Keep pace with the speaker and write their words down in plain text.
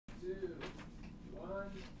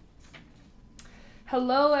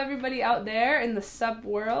Hello everybody out there in the SUP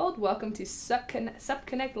world. Welcome to SUP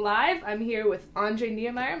Connect Live. I'm here with Andre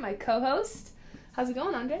Niemeyer, my co-host. How's it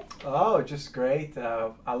going, Andre? Oh, just great.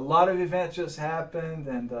 A lot of events just happened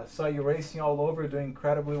and saw you racing all over, doing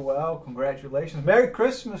incredibly well. Congratulations. Merry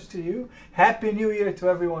Christmas to you. Happy New Year to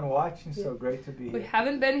everyone watching. So great to be here. We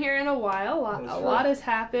haven't been here in a while. A lot has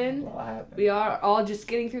happened. We are all just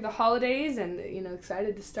getting through the holidays and,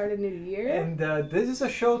 excited to start a new year. And this is a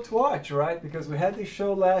show to watch, right? Because we had this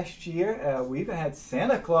show last year. We even had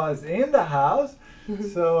Santa Claus in the house.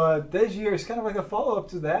 So this year is kind of like a follow-up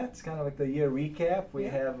to that. It's kind of like the year recap. We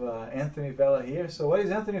have Anthony Vela here. So what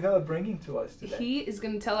is Anthony Vela bringing to us today? He is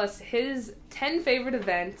going to tell us his 10 favorite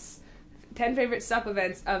events, 10 favorite SUP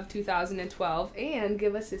events of 2012, and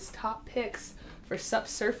give us his top picks for SUP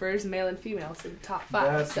surfers, male and female, so the top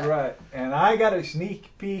 5. That's right. And I got a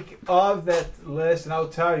sneak peek of that list, and I'll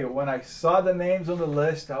tell you, when I saw the names on the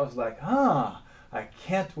list, I was like, I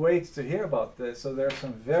can't wait to hear about this. So there are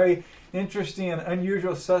some very interesting and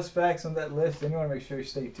unusual suspects on that list, and you want to make sure you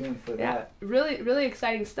stay tuned for that. Really, really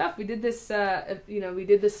exciting stuff. We did this, we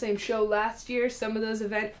did the same show last year. Some of those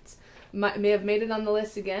events may have made it on the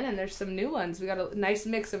list again, and there's some new ones. We got a nice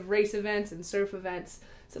mix of race events and surf events.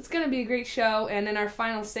 So it's going to be a great show. And in our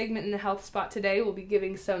final segment in the health spot today, we'll be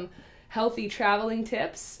giving some healthy traveling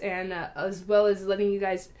tips, and as well as letting you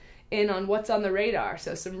guys in on what's on the radar.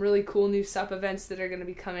 So some really cool new SUP events that are going to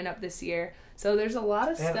be coming up this year. So there's a lot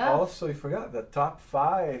of stuff. And also, you forgot the top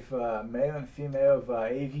 5 male and female of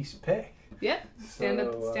AV's pick. Yeah,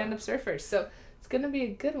 stand-up surfers. So it's going to be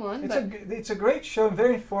a good one. It's a great show and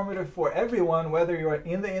very informative for everyone, whether you're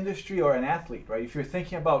in the industry or an athlete, right? If you're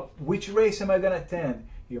thinking about which race am I going to attend,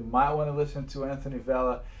 you might want to listen to Anthony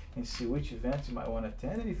Vela and see which events you might want to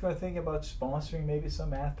attend. And if you're thinking about sponsoring maybe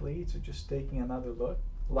some athletes or just taking another look,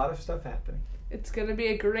 a lot of stuff happening. It's going to be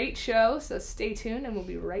a great show, so stay tuned, and we'll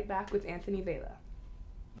be right back with Anthony Vela.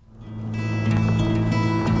 You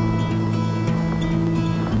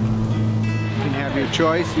can have your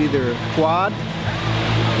choice, either quad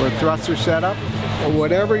or thruster setup, or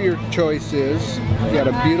whatever your choice is. You got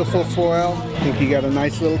a beautiful foil. I think you got a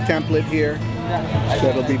nice little template here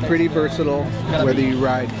that'll be pretty versatile, whether you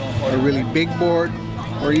ride a really big board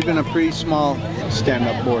or even a pretty small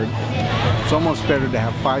stand-up board. It's almost better to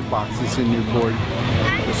have 5 boxes in your board,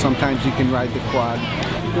 so sometimes you can ride the quad.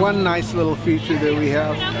 One nice little feature that we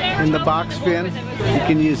have in the box fin, you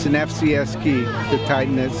can use an FCS key to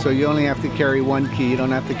tighten it, so you only have to carry one key, you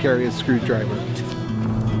don't have to carry a screwdriver.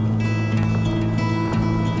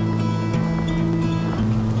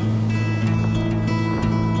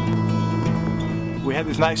 We had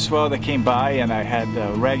this nice swell that came by, and I had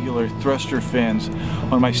regular thruster fins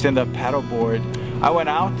on my stand-up paddleboard. I went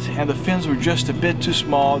out and the fins were just a bit too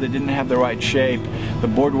small. They didn't have the right shape. The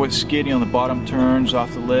board was skidding on the bottom turns,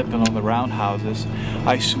 off the lip, and on the roundhouses.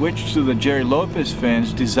 I switched to the Jerry Lopez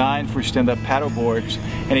fins designed for stand-up paddleboards,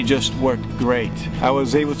 and it just worked great. I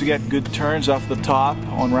was able to get good turns off the top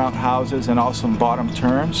on roundhouses and also on bottom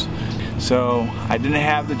turns. So I didn't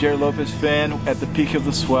have the Jerry Lopez fin at the peak of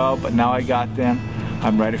the swell, but now I got them.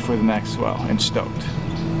 I'm ready for the next swell and stoked.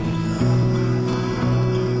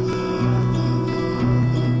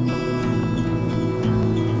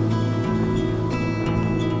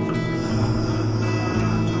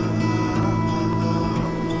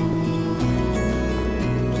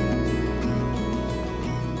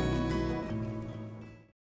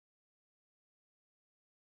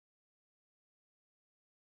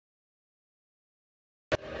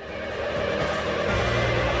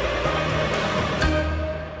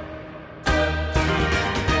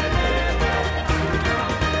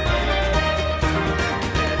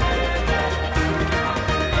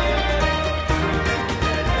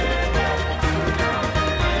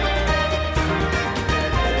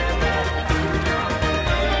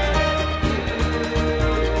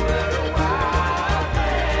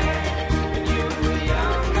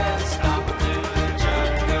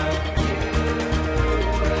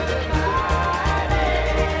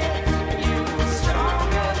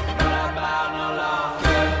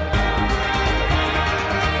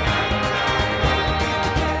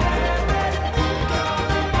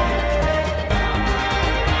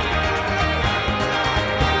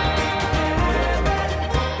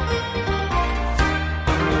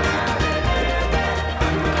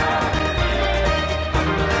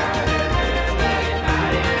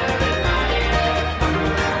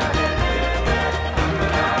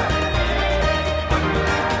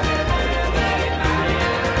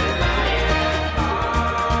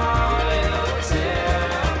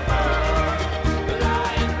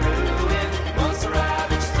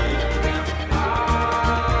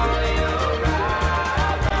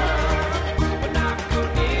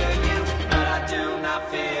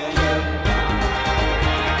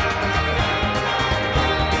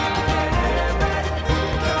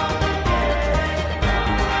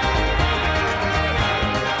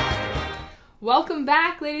 Welcome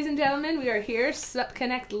back, ladies and gentlemen. We are here, Sup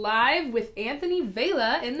Connect Live, with Anthony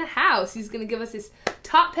Vela in the house. He's going to give us his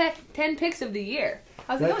top 10 picks of the year.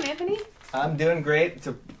 How's it going, Anthony? I'm doing great. It's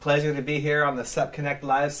a pleasure to be here on the Sup Connect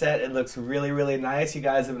Live set. It looks really, really nice. You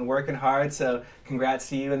guys have been working hard, so congrats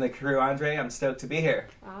to you and the crew, Andre. I'm stoked to be here.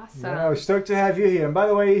 Awesome. Yeah, we're stoked to have you here. And by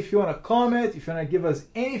the way, if you want to comment, if you want to give us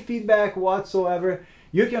any feedback whatsoever,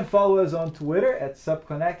 you can follow us on Twitter at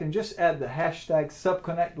SupConnect and just add the hashtag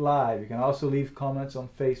SupConnectLive. You can also leave comments on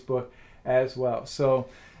Facebook as well. So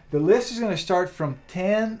the list is going to start from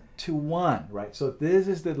 10 to 1, right? So this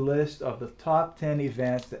is the list of the top 10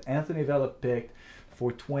 events that Anthony Vela picked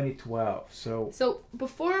for 2012. So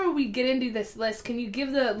before we get into this list, can you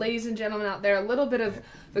give the ladies and gentlemen out there a little bit of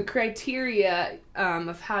the criteria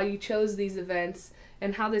of how you chose these events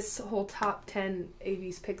and how this whole top 10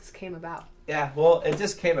 AV's picks came about? Yeah, well, it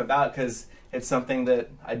just came about because it's something that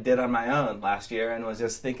I did on my own last year and was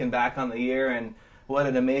just thinking back on the year and what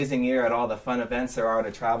an amazing year at all the fun events there are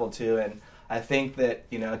to travel to. And I think that,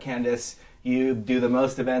 you know, Candace, you do the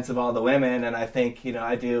most events of all the women, and I think, you know,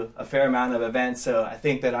 I do a fair amount of events, so I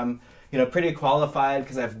think that I'm, you know, pretty qualified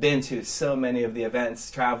because I've been to so many of the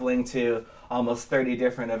events, traveling to almost 30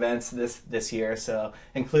 different events this year, so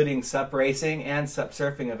including sup racing and sup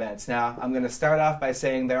surfing events. Now, I'm going to start off by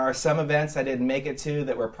saying there are some events I didn't make it to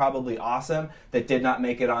that were probably awesome that did not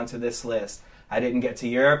make it onto this list. I didn't get to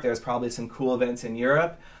Europe. There's probably some cool events in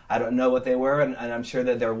Europe. I don't know what they were, and I'm sure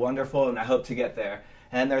that they're wonderful, and I hope to get there.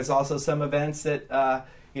 And there's also some events that,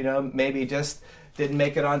 you know, maybe just didn't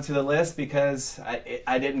make it onto the list because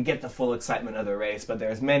I didn't get the full excitement of the race, but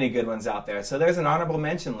there's many good ones out there. So there's an honorable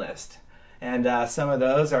mention list. And some of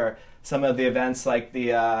those are some of the events like the...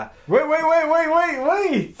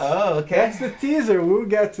 Wait! Oh, okay. That's the teaser. We'll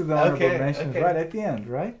get to the honorable mentions right at the end,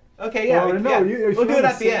 right? Okay, yeah. Or no, yeah. We'll do it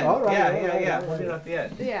at the end. All right, Yeah. We'll do it at the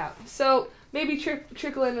end. Yeah, so maybe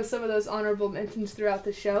trickle in with some of those honorable mentions throughout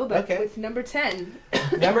the show, but with number 10.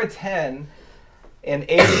 Number 10 in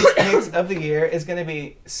 80s Picks of the Year is going to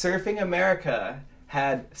be Surfing America.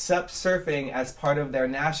 Had SUP surfing as part of their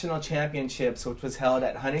national championships, which was held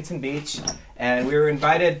at Huntington Beach, and we were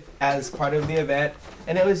invited as part of the event.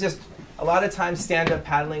 And it was just a lot of times stand-up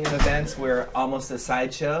paddling and events were almost a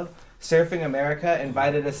sideshow. Surfing America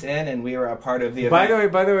invited us in, and we were a part of the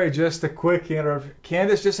event. By the way, just a quick interruption.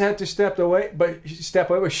 Candace just had to step away, but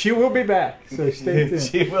she will be back. So stay tuned.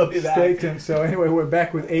 She will be back. Stay tuned. So anyway, we're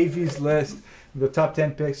back with AV's list. The top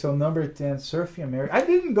 10 picks. So number 10, Surfing America. I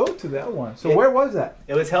didn't go to that one. So where was that?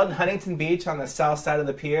 It was held in Huntington Beach on the south side of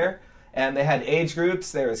the pier. And they had age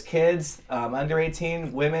groups. There was kids, under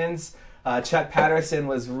 18, women's. Chuck Patterson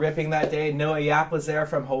was ripping that day. Noah Yap was there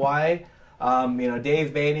from Hawaii. You know,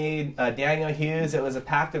 Dave Bainey, Daniel Hughes. It was a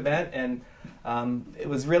packed event. And it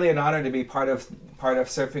was really an honor to be part of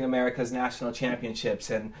Surfing America's national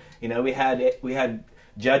championships. And, you know, we had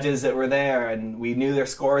judges that were there, and we knew their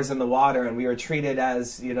scores in the water, and we were treated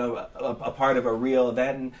as, you know, a part of a real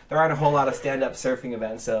event. And there aren't a whole lot of stand-up surfing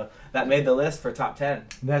events, so that made the list for top 10.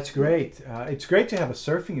 That's great. It's great to have a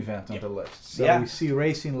surfing event on the list. So we see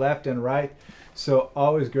racing left and right, so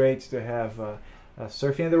always great to have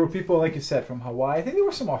surfing. And there were people, like you said, from Hawaii. I think there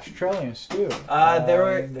were some Australians too. There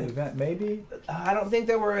were in the event, maybe. I don't think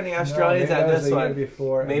there were any Australians at this one.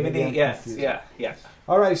 Before, maybe yeah.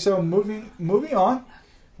 All right, so moving on.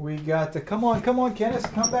 We got the come on, Candace,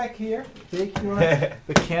 come back here. Take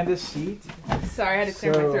the Candace seat. Sorry, I had to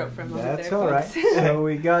clear my throat for a moment. That's there, all right. folks. So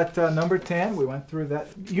we got number 10. We went through that.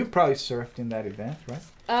 You probably surfed in that event, right?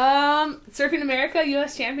 Surfing America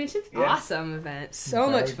U.S. Championships, awesome event, so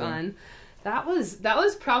much fun. That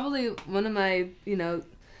was probably one of my, you know,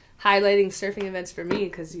 highlighting surfing events for me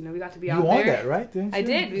because, you know, we got to be out there. You won that, right? Didn't you? I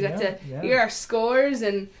did. We got to hear our scores,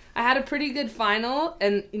 and I had a pretty good final,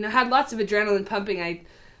 and, you know, had lots of adrenaline pumping.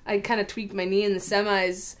 I kind of tweaked my knee in the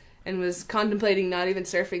semis and was contemplating not even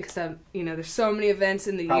surfing because, you know, there's so many events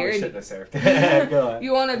in the year. Probably shouldn't have surfed. Go on.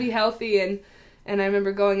 You want to be healthy, and I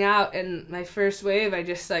remember going out, and my first wave, I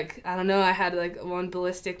just, like, I don't know, I had, like, one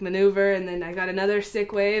ballistic maneuver, and then I got another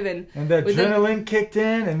sick wave, and the adrenaline kicked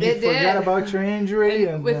in, and you forgot about your injury,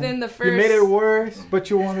 and within the first... You made it worse, but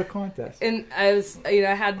you won the contest. And I was, you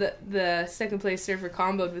know, I had the second place surfer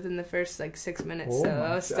comboed within the first, like, 6 minutes, so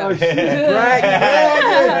I was stoked. She's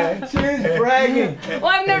bragging! She's bragging! Well,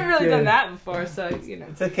 I've never really done that before, so, you know.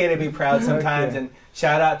 It's okay to be proud sometimes, and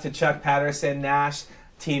shout out to Chuck Patterson, Nash,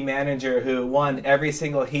 team manager, who won every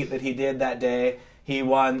single heat that he did that day. He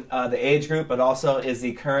won the age group, but also is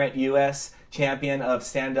the current U.S. champion of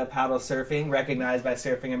stand-up paddle surfing, recognized by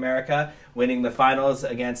Surfing America, winning the finals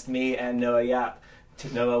against me and Noah Yap.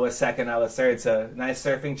 Noah was second, I was third. So nice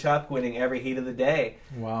surfing, Chuck, winning every heat of the day.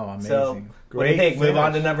 Wow, amazing. So what do you think? Move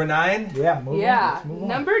on to number 9? Yeah, move on. Let's move on.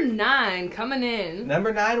 Number 9 coming in.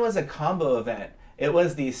 Number 9 was a combo event. It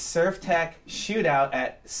was the Surf Tech Shootout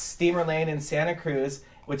at Steamer Lane in Santa Cruz,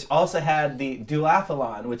 which also had the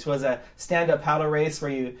duathlon, which was a stand-up paddle race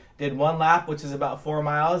where you did one lap, which is about 4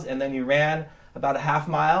 miles, and then you ran about a half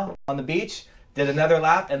mile on the beach, did another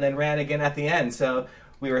lap, and then ran again at the end. So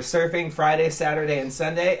we were surfing Friday, Saturday, and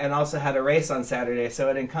Sunday, and also had a race on Saturday. So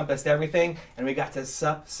it encompassed everything, and we got to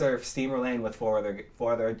surf Steamer Lane with four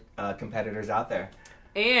other competitors out there.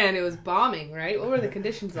 And it was bombing, right? What were the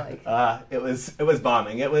conditions like? It was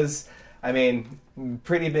bombing. It was, I mean,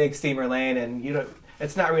 pretty big Steamer Lane, and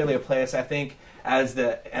it's not really a place. I think as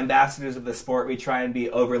the ambassadors of the sport, we try and be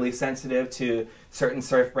overly sensitive to certain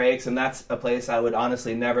surf breaks, and that's a place I would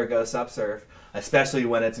honestly never go subsurf, especially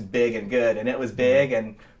when it's big and good. And it was big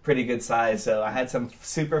and pretty good size, so I had some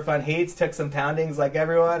super fun heats, took some poundings like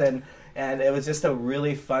everyone, and it was just a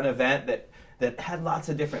really fun event that had lots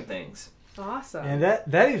of different things. Awesome. And that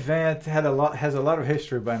event has a lot of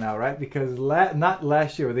history by now, right? Because not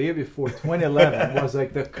last year, but the year before, 2011 was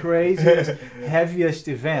like the craziest, heaviest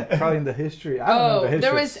event probably in the history. I don't know the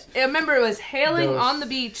history. I remember it was hailing on the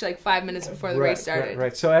beach like 5 minutes before the race started.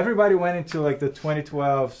 Right. So everybody went into like the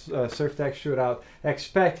 2012 Surf Tech Shootout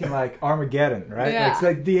expecting like Armageddon, right? Yeah. It's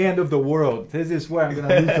like the end of the world. This is where I'm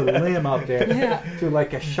gonna lose a limb out there to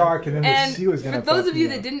like a shark, and then the sea was gonna. For those of you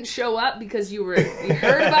that didn't show up because you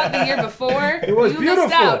heard about the year before, it was beautiful.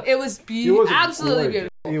 Missed out. It was absolutely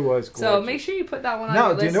beautiful. It was gorgeous. So make sure you put that one on your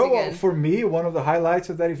list list. Now, do you know again. what? For me, one of the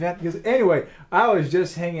highlights of that event, because anyway, I was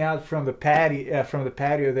just hanging out from the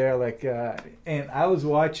patio there, like, and I was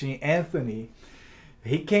watching Anthony.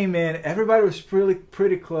 He came in. Everybody was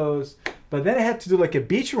pretty close, but then I had to do like a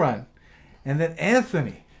beach run, and then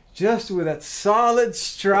Anthony, just with that solid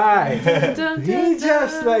stride, he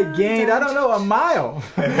just like gained, I don't know, a mile.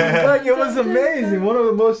 Like it was amazing, one of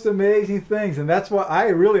the most amazing things. And that's why I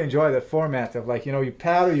really enjoy that format of like, you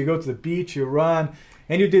paddle, you go to the beach, you run,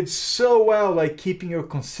 and you did so well like keeping your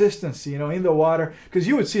consistency, in the water. Because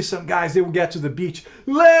you would see some guys, they would get to the beach,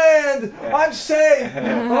 land, I'm safe,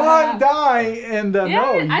 I'm dying. And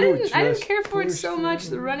I didn't care for it so much,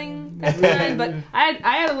 the running that time, but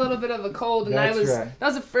I had a little bit of a cold, and that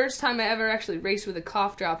was the first time I ever actually raced with a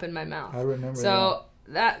cough drop in my mouth. I remember so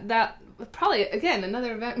that probably, again,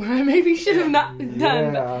 another event where I maybe should have not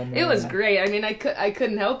done, but it was great. I mean, I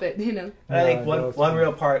couldn't help it, I think one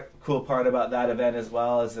real cool part about that event as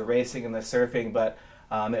well is the racing and the surfing, but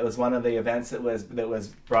it was one of the events that was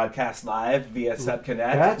broadcast live via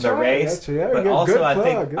SubConnect, race. But also,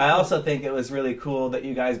 I also think it was really cool that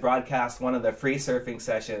you guys broadcast one of the free surfing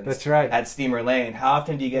sessions. That's right. At Steamer Lane. How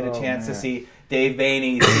often do you get a chance to see Dave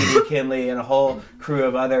Vaney, C.D. Kinley, and a whole crew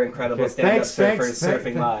of other incredible stand-up surfers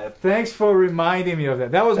surfing live? Thanks for reminding me of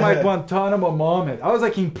that. That was my Guantanamo moment. I was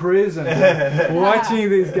like in prison watching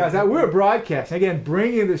these guys. We were broadcasting, again,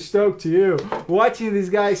 bringing the stoke to you, watching these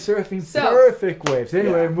guys surfing perfect waves.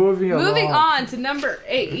 Anyway, moving on to number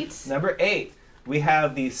 8. Number 8, we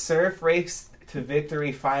have the Surf Race to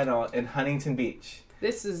Victory Final in Huntington Beach.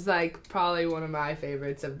 This is like probably one of my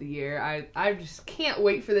favorites of the year. I just can't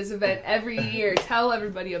wait for this event every year. Tell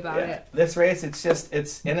everybody about it. This race,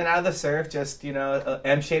 it's in and out of the surf, just a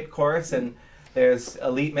M-shaped course, and there's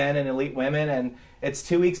elite men and elite women, and it's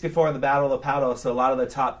 2 weeks before the Battle of the Paddle, so a lot of the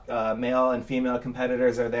top male and female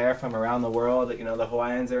competitors are there from around the world. The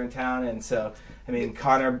Hawaiians are in town, and so I mean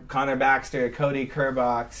Connor Baxter, Cody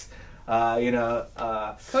Kerbox. Cody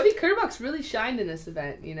Kerbox really shined in this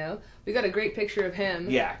event, We got a great picture of him.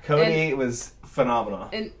 Yeah, Cody was phenomenal.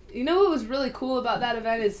 And what was really cool about that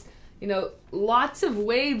event is, lots of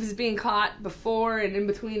waves being caught before and in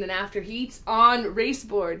between and after heats on race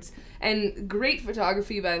boards. And great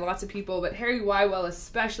photography by lots of people, but Harry Wywell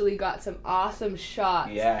especially got some awesome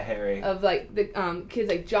shots. Yeah, Harry. Of like the kids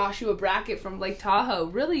like Joshua Brackett from Lake Tahoe,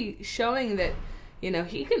 really showing that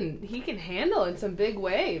he can handle in some big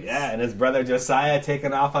waves. Yeah, and his brother Josiah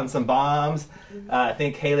taking off on some bombs. I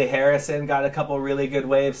think Haley Harrison got a couple really good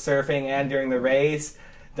waves surfing and during the race.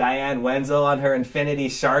 Diane Wenzel on her Infinity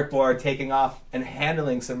Sharkboard taking off and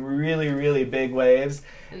handling some really, really big waves.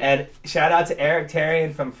 And shout out to Eric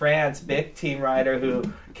Terrien from France, big team rider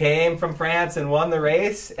who came from France and won the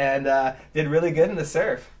race and did really good in the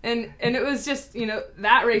surf. And it was just,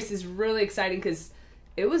 that race is really exciting because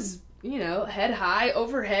it was head high,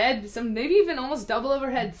 overhead, some maybe even almost double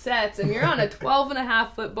overhead sets, and you're on a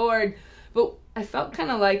 12.5-foot board. But I felt kind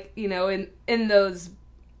of like, in those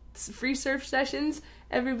free surf sessions,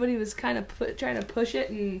 everybody was kind of trying to push it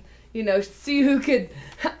and, see who could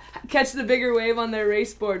catch the bigger wave on their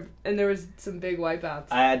race board, and there was some big wipeouts.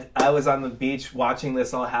 I was on the beach watching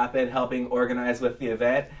this all happen, helping organize with the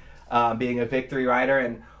event, being a victory rider,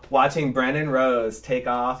 and watching Brennan Rose take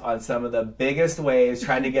off on some of the biggest waves,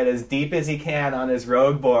 trying to get as deep as he can on his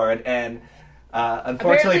rogue board, and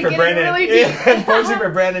unfortunately for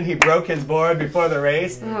Brennan, he broke his board before the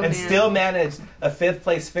race and still managed a 5th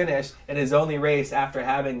place finish in his only race after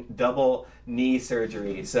having double knee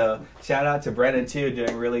surgery. So shout out to Brennan too,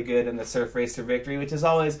 doing really good in the Surf Race to Victory, which is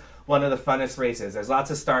always one of the funnest races. There's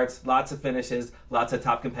lots of starts, lots of finishes, lots of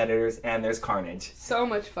top competitors, and there's carnage. So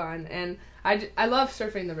much fun, and I love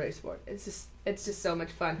surfing the race board. It's just so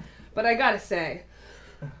much fun. But I gotta say,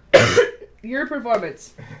 your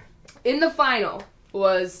performance in the final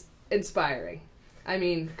was inspiring. I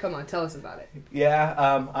mean, come on, tell us about it.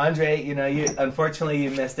 Yeah, Andre, unfortunately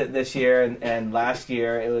you missed it this year, and last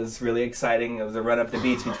year it was really exciting. It was a run up the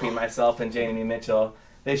beach between myself and Jamie Mitchell.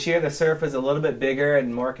 This year the surf is a little bit bigger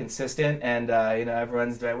and more consistent, and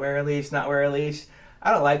everyone's doing wear a leash, not wear a leash.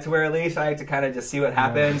 I don't like to wear a leash. I like to kind of just see what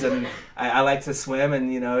happens, and I like to swim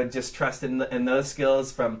and just trust in those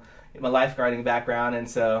skills from my lifeguarding background. And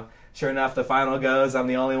so sure enough, the final goes. I'm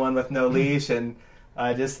the only one with no leash, and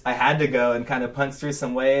I had to go and kind of punch through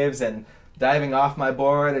some waves and diving off my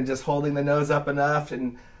board and just holding the nose up enough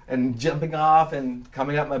and jumping off and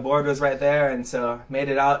coming up. My board was right there, and so made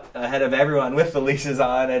it out ahead of everyone with the leashes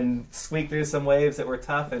on and squeaked through some waves that were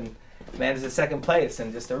tough and managed a 2nd place,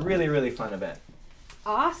 and just a really, really fun event.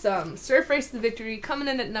 Awesome. Surf Race to Victory coming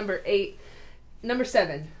in at number 8. Number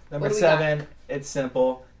 7. Number 7, it's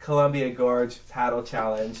simple. Columbia Gorge Paddle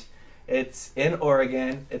Challenge. It's in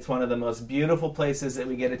Oregon. It's one of the most beautiful places that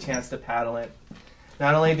we get a chance to paddle in.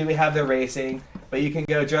 Not only do we have the racing, but you can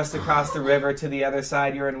go just across the river to the other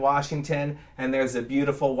side. You're in Washington, and there's a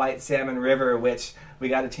beautiful White Salmon River, which we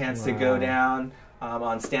got a chance to go down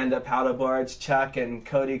on stand-up paddleboards. Chuck and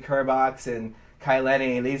Cody Kerbox and Kai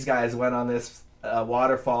Lenny, these guys went on this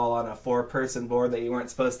waterfall on a 4-person board that you weren't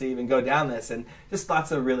supposed to even go down this, and just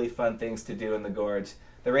lots of really fun things to do in the gorge.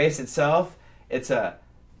 The race itself, it's a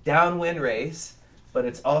downwind race, but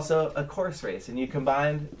it's also a course race, and you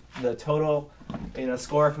combine the total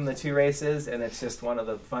score from the 2 races, and it's just one of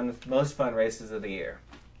the most fun races of the year.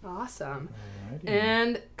 Awesome. Alrighty.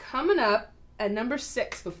 And coming up at number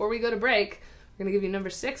 6, before we go to break, we're going to give you number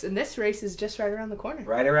 6, and this race is just right around the corner.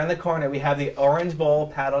 Right around the corner, we have the Orange Bowl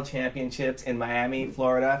Paddle Championships in Miami,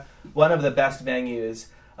 Florida. One of the best venues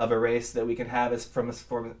of a race that we can have is from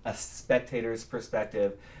a spectator's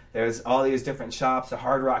perspective. There's all these different shops, a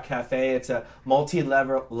Hard Rock Cafe. It's a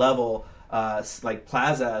multi-level like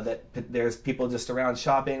plaza that there's people just around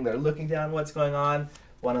shopping. They're looking down what's going on.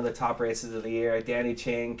 One of the top races of the year. Danny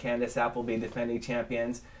Ching, Candace Appleby defending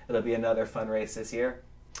champions. It'll be another fun race this year.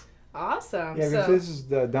 Awesome. Yeah, because this is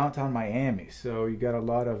the downtown Miami, so you got a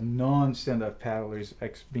lot of non-stand-up paddlers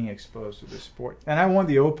being exposed to the sport. And I won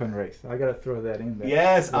the open race. I got to throw that in there.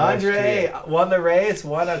 Yes, Andre won the race,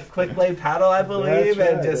 won a quick blade paddle, I believe,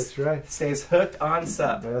 and just stays hooked on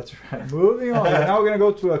SUP. That's right. Moving on. Now we're going to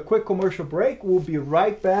go to a quick commercial break. We'll be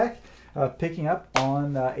right back, picking up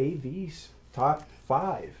on AV's top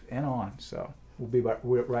 5 and on. So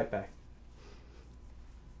we're right back.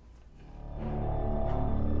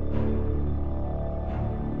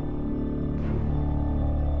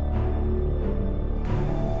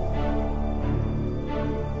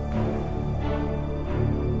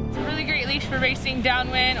 For racing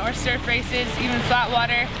downwind or surf races, even flat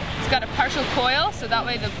water. It's got a partial coil, so that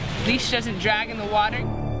way the leash doesn't drag in the water.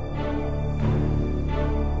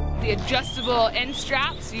 The adjustable end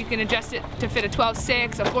strap, so you can adjust it to fit a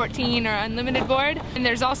 12-6, a 14, or unlimited board. And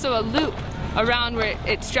there's also a loop around where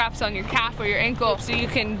it straps on your calf or your ankle, so you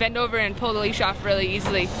can bend over and pull the leash off really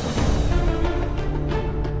easily.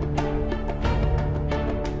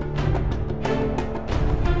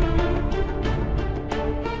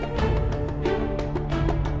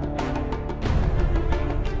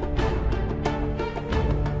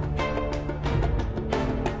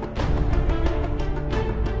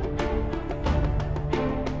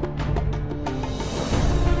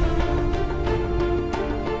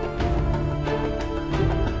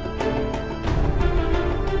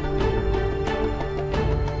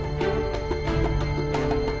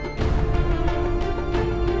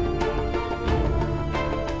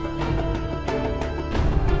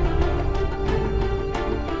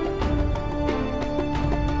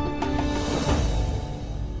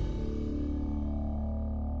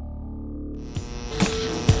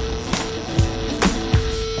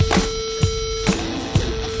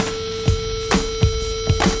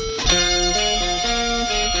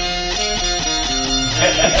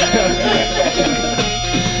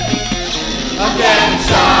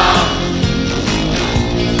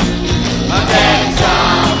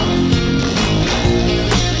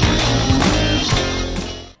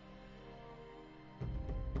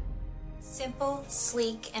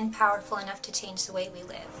 and powerful enough to change the way we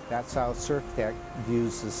live. That's how Surf Tech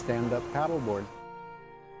views the stand-up paddleboard.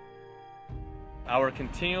 Our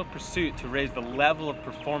continual pursuit to raise the level of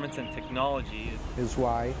performance and technology is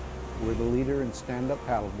why we're the leader in stand-up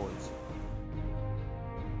paddleboards.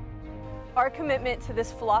 Our commitment to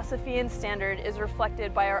this philosophy and standard is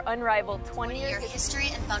reflected by our unrivaled 20-year history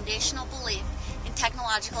and foundational belief in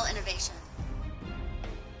technological innovation.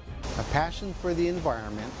 A passion for the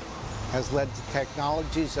environment has led to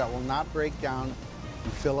technologies that will not break down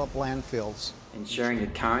and fill up landfills, ensuring the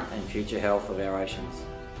current and future health of our oceans.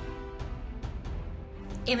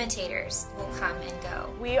 Imitators will come and go.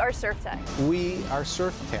 We are Surf Tech. We are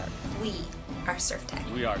Surf Tech. We are Surf Tech.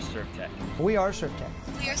 We are Surf Tech. We are Surf Tech.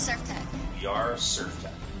 We are Surf Tech. We are Surf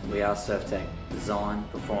Tech. We are Surf Tech. Design,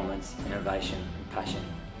 performance, innovation, and passion.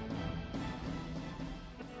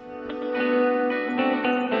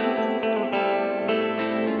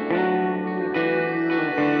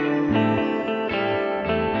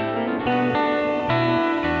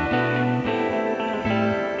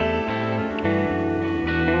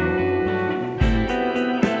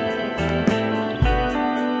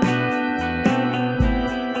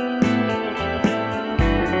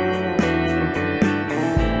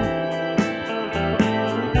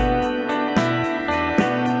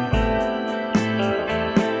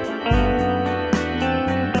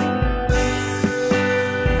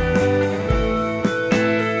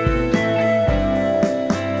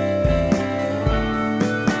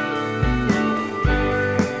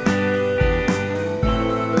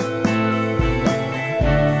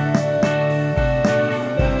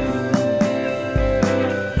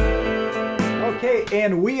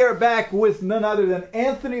 And we are back with none other than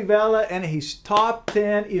Anthony Vela and his top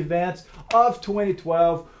 10 events of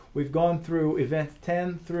 2012. We've gone through event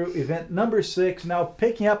 10 through event number 6. Now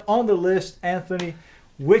picking up on the list, Anthony,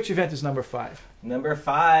 which event is number 5? Number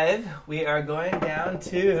 5, we are going down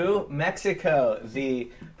to Mexico, the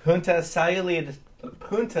Punta Sayulita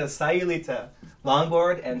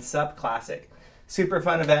Longboard and Sup Classic. Super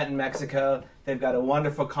fun event in Mexico. They've got a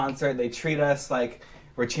wonderful concert. They treat us like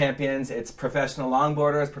we're champions. It's professional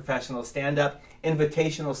longboarders, professional stand-up,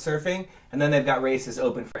 invitational surfing, and then they've got races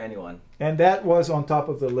open for anyone. And that was on top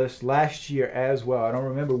of the list last year as well. I don't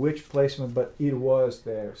remember which placement, but it was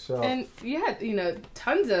there. So and you had,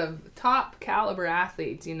 tons of top caliber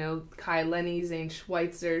athletes. Kai Lenny, Zane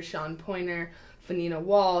Schweitzer, Sean Pointer, Fanina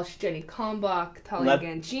Walsh, Jenny Kalmbach, Talia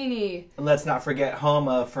Gangini. And let's not forget home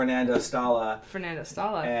of Fernando Stala.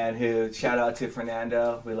 And shout out to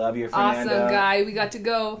Fernando. We love you, Fernando. Awesome guy. We got to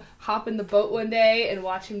go hop in the boat one day and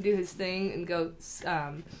watch him do his thing and go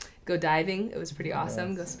diving. It was pretty awesome.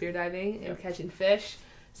 Yes. Go spear diving and catching fish.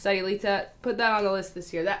 Sayulita, put that on the list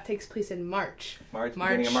this year. That takes place in March. March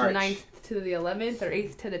 9th to the 11th or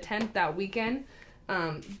 8th to the 10th that weekend.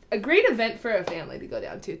 A great event for a family to go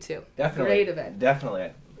down to, too. Definitely. Great event.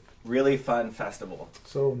 Definitely. Really fun festival.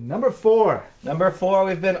 So, number 4. Number 4,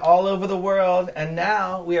 we've been all over the world, and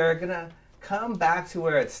now we are going to come back to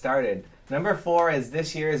where it started. Number 4 is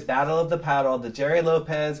this year's Battle of the Paddle, the Jerry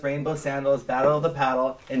Lopez Rainbow Sandals Battle of the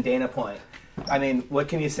Paddle in Dana Point. I mean, what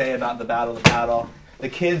can you say about the Battle of the Paddle? The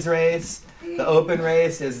kids race, the open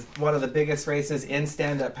race is one of the biggest races in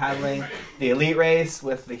stand-up paddling. The elite race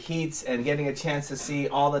with the heats and getting a chance to see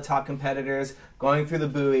all the top competitors going through the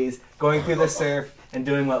buoys, going through the surf, and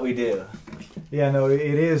doing what we do. Yeah, no, it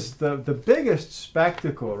is the biggest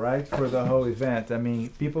spectacle, right, for the whole event. I mean,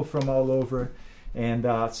 people from all over, and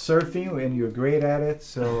surfing, and you're great at it,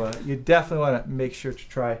 so you definitely want to make sure to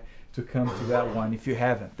try to come to that one if you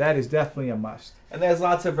haven't. That is definitely a must. And there's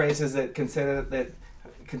lots of races that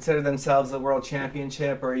consider themselves the world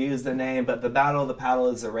championship or use the name, but the Battle of the Paddle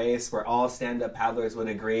is a race where all stand-up paddlers would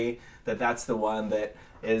agree that that's the one that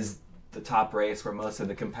is the top race where most of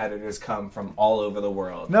the competitors come from all over the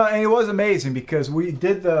world. No, and it was amazing because we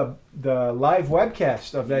did the live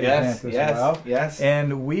webcast of that event as well. Yes.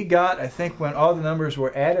 And we got, I think when all the numbers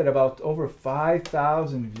were added, about over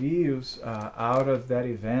 5,000 views out of that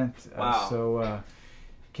event. Wow. So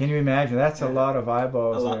can you imagine? That's a lot of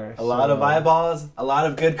eyeballs there. A lot of eyeballs, a lot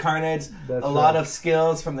of good carnage, lot of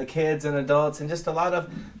skills from the kids and adults, and just a lot of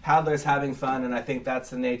paddlers having fun. And I think that's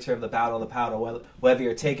the nature of the Battle of the Paddle. Whether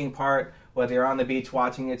you're taking part, whether you're on the beach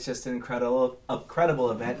watching, it's just an incredible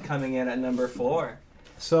event coming in at number 4.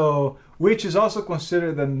 So, which is also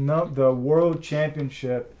considered the world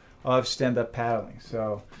championship of stand-up paddling.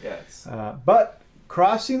 So, yes. But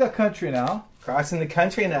crossing the country now,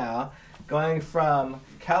 going from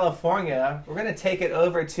California, we're going to take it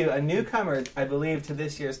over to a newcomer, I believe, to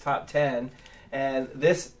this year's top 10. And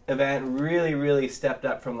this event really, really stepped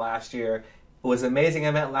up from last year. It was an amazing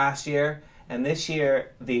event last year, And this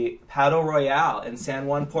year, the Paddle Royale in San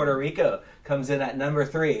Juan, Puerto Rico comes in at number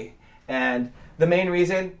 3. And the main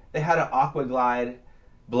reason, they had an aqua glide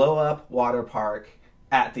blow-up water park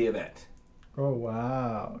at the event. Oh,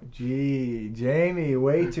 wow. Gee, Jamie,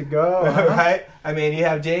 way to go. Huh? Right? I mean, you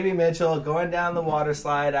have Jamie Mitchell going down the water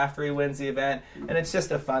slide after he wins the event, and it's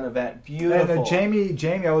just a fun event. Beautiful. And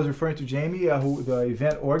Jamie, I was referring to Jamie, who the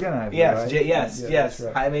event organizer. Yes, right? yes.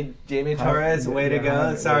 Right. Jamie Torres, way to go.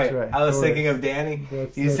 Jaime, Sorry, right. I was thinking of Danny.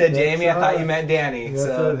 You said Jamie, I thought you meant Danny.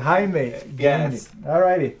 So Jaime. Yes.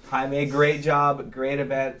 Alrighty. Jaime, great job, great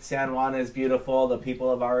event. San Juan is beautiful. The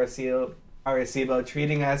people of Arecibo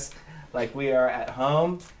treating us like we are at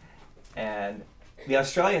home, and the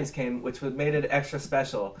Australians came, which made it extra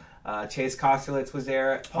special. Chase Kosterlitz was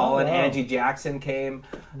there. Paul and Angie Jackson came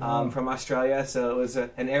from Australia, so it was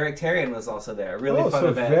and Eric Tarian was also there. Really fun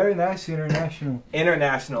event. Very nice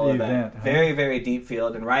international event. Huh? Very, very deep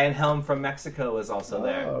field, and Ryan Helm from Mexico was also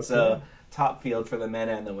there. Okay. So top field for the men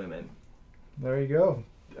and the women. There you go.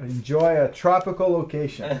 Enjoy a tropical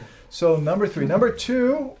location. So number 3. Number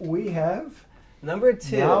 2, we have. Number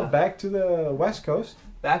 2. Now back to the West Coast.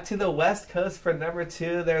 Back to the West Coast for number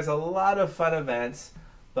 2. There's a lot of fun events,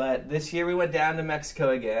 but this year we went down to Mexico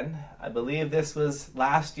again. I believe this was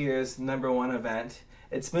last year's number 1 event.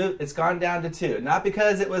 It's gone down to 2. Not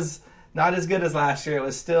because it was not as good as last year. It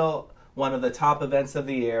was still one of the top events of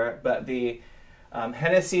the year, but the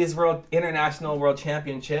Hennessy's International World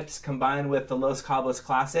Championships combined with the Los Cabos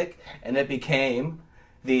Classic, and it became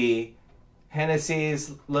the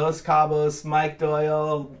Hennessy's Los Cabos Mike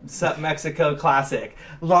Doyle Sup Mexico Classic.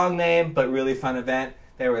 Long name, but really fun event.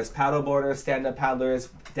 There was paddleboarders, stand-up paddlers,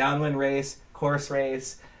 downwind race, course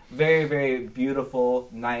race. Very, very beautiful,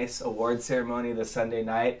 nice award ceremony this Sunday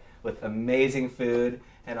night with amazing food.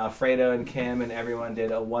 And Alfredo and Kim and everyone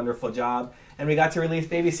did a wonderful job. And we got to release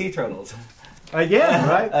baby sea turtles. Again,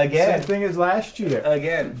 right? Again. Same thing as last year.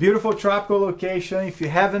 Again. Beautiful tropical location. If you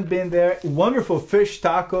haven't been there, wonderful fish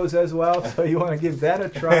tacos as well. So you want to give that a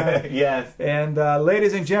try. Yes. And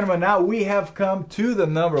ladies and gentlemen, now we have come to the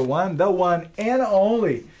number 1, the one and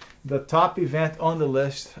only, the top event on the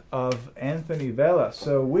list of Anthony Vela.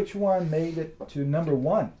 So which one made it to number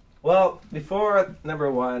 1? Well, before number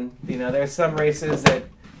 1, there's some races that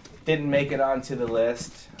didn't make it onto the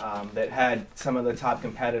list that had some of the top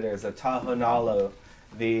competitors. The Tahoe Nalo,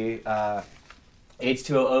 the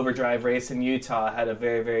H2O Overdrive race in Utah had a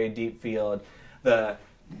very, very deep field. The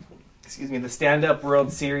Stand-Up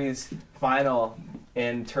World Series final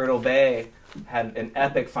in Turtle Bay had an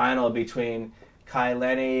epic final between Kai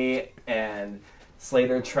Lenny and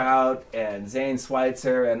Slater Trout and Zane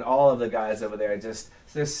Schweitzer and all of the guys over there.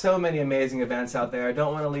 There's so many amazing events out there. I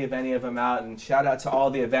don't want to leave any of them out, and shout out to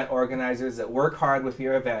all the event organizers that work hard with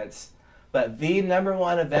your events. But the number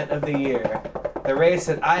 1 event of the year, the race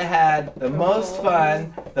that I had the most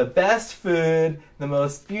fun, the best food, the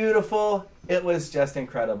most beautiful, it was just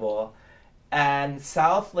incredible. And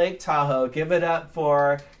South Lake Tahoe, give it up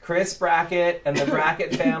for Chris Brackett and the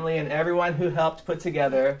Brackett family and everyone who helped put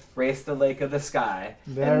together Race the Lake of the Sky.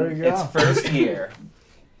 There we go. Its first year.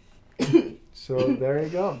 So there you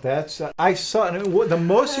go. That's I saw the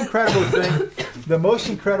most incredible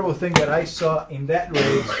thing that I saw in that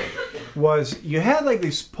race was you had like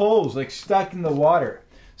these poles like stuck in the water.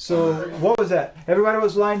 So what was that? Everybody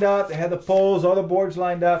was lined up. They had the poles, all the boards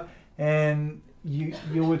lined up, and you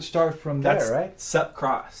would start from there, right? Sup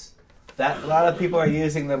cross. That a lot of people are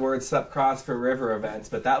using the word sup cross for river events,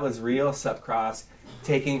 but that was real sup cross,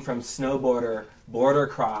 taking from snowboarder, border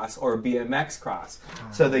cross, or BMX cross.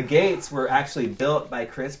 So the gates were actually built by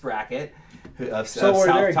Chris Brackett. So were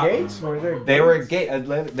there gates?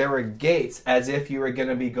 There were gates as if you were going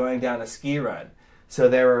to be going down a ski run. So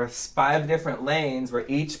there were 5 different lanes where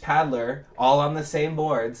each paddler, all on the same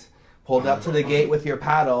boards, pulled up to the gate with your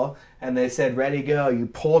paddle, and they said, "Ready, go." You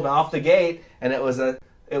pulled off the gate, and it was a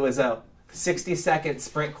 60-second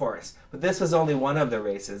sprint course. But this was only one of the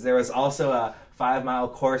races. There was also a 5-mile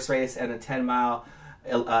course race and a 10-mile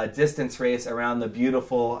distance race around the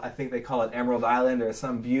beautiful, I think they call it Emerald Island, or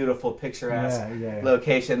some beautiful picturesque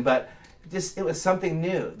location. But it was something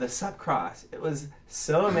new, the sup cross. It was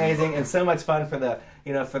so amazing and so much fun for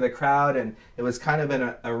the crowd, and it was kind of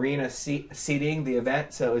an arena seating, the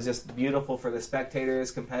event, so it was just beautiful for the spectators,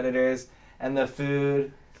 competitors, and the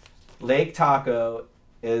food. Lake Taco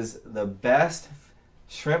is the best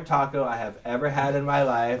shrimp taco I have ever had in my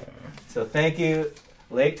life. So thank you,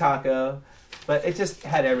 Lake Taco. But it just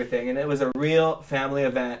had everything, and it was a real family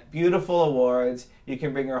event. Beautiful awards. You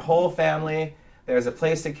can bring your whole family. There's a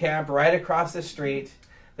place to camp right across the street.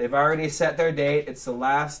 They've already set their date. It's the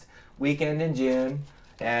last weekend in June.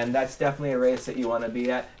 And that's definitely a race that you want to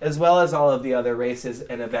be at, as well as all of the other races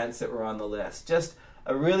and events that were on the list. Just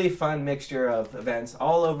a really fun mixture of events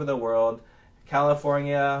all over the world.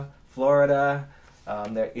 California, Florida,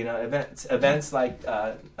 events like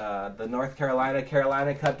the North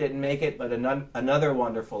Carolina Cup didn't make it, but another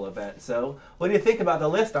wonderful event. So what do you think about the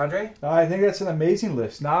list, Andre? I think that's an amazing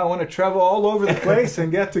list. Now I want to travel all over the place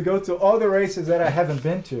and get to go to all the races that I haven't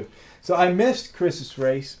been to. So I missed Chris's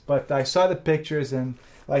race, but I saw the pictures, and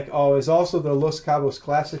like always, also the Los Cabos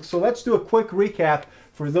Classic. So let's do a quick recap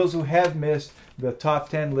for those who have missed the top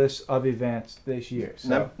 10 list of events this year.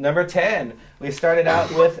 So. Number 10, we started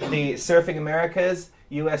out with the Surfing Americas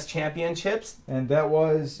U.S. Championships. And that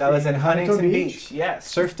was in Huntington Beach. Yes.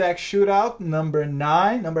 Surf Tack Shootout, number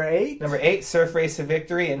 9. Number 8? Number 8, Surf Race of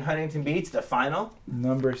Victory in Huntington Beach, the final.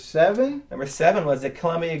 Number 7? Number 7 was the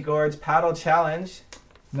Columbia Gorge Paddle Challenge.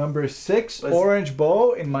 Number 6, Orange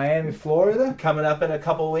Bowl in Miami, Florida. Coming up in a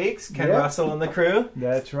couple weeks. Ken Russell and the crew.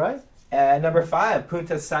 That's right. And number 5,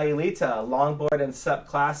 Punta Sayulita, Longboard and Sup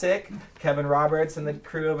Classic. Kevin Roberts and the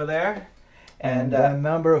crew over there. And then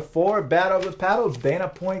number 4, Battle of the Paddle, Dana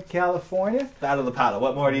Point, California. Battle of the Paddle.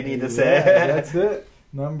 What more do you need to say? Yeah, that's it.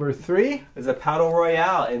 Number 3 is a Paddle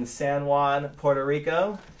Royale in San Juan, Puerto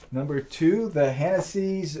Rico. Number 2, the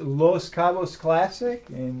Hennessy's Los Cabos Classic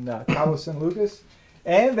in Cabo San Lucas.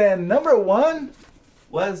 And then number 1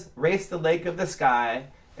 was Race the Lake of the Sky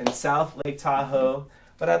in South Lake Tahoe.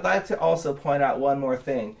 But I'd like to also point out one more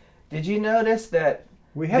thing. Did you notice that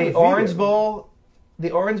the Orange Bowl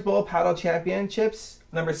Paddle Championships,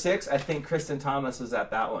 number 6, I think Kristen Thomas was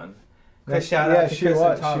at that one. Shout out to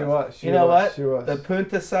Kristen Thomas. She was. The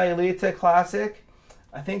Punta Sayulita Classic,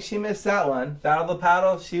 I think she missed that one. Battle of the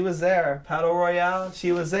Paddle, she was there. Paddle Royale,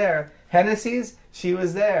 she was there. Hennessy's, she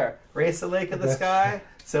was there. Race the Lake of the Sky.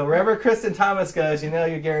 So wherever Kristen Thomas goes, you know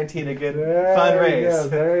you're guaranteed a good, fun race.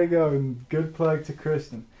 There you go. And good plug to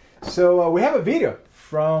Kristen. So we have a video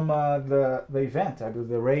from the event, I believe,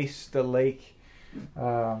 the Race the Lake.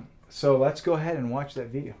 So let's go ahead and watch that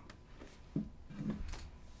video.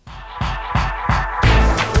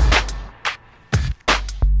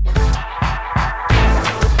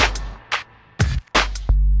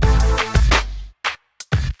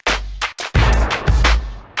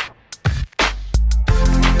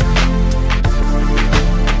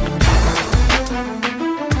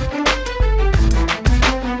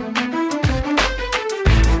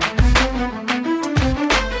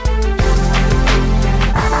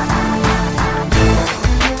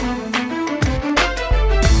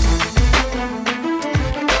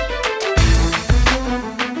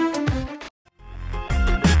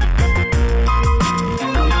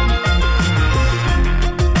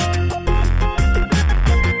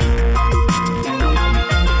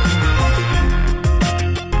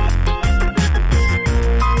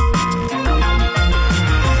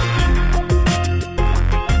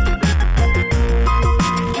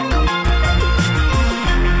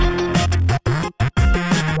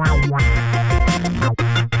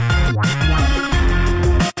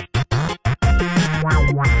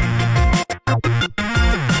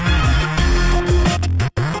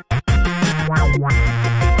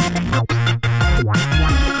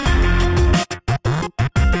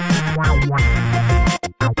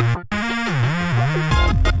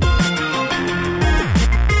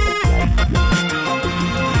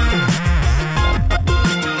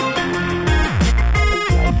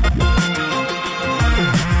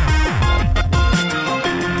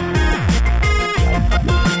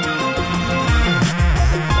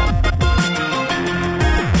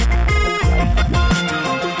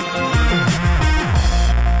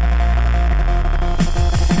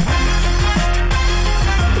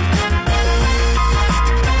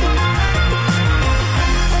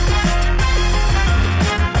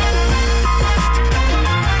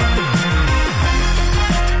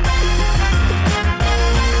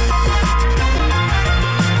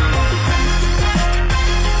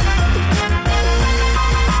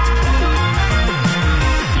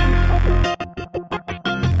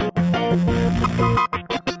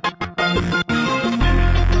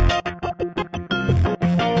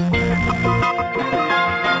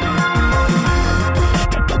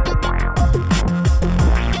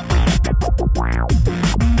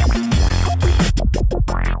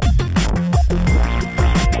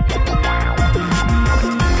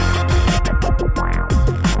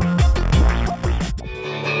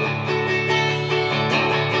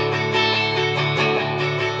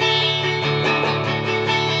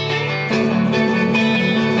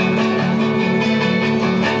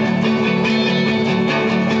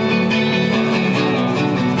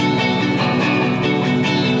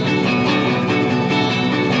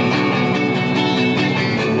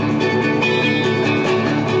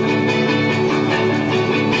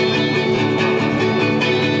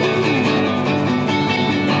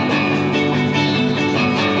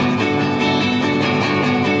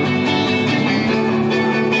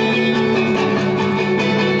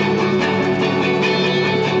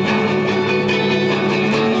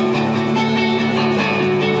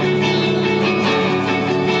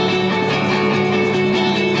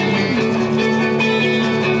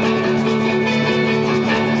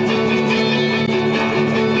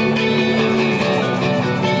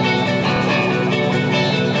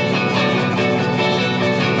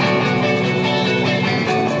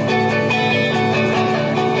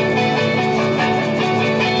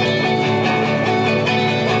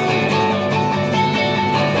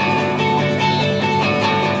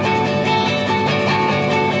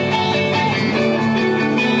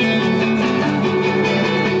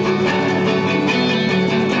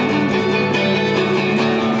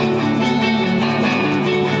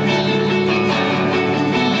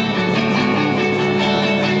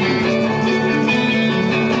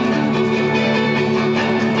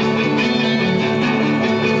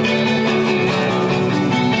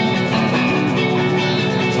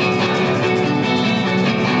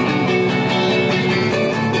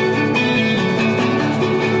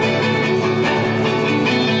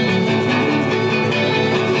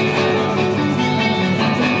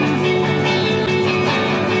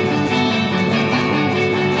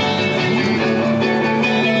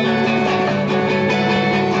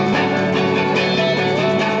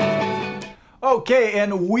 Okay,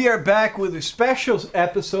 and we are back with a special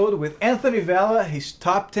episode with Anthony Vela, his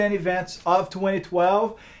top 10 events of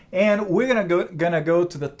 2012. And we're gonna go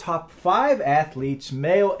to the top 5 athletes,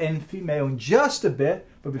 male and female, in just a bit.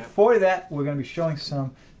 But before that, we're gonna be showing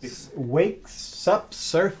some wake sup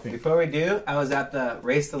surfing. Before we do, I was at the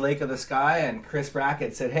Race the Lake of the Sky, and Chris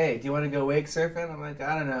Brackett said, "Hey, do you want to go wake surfing?" I'm like,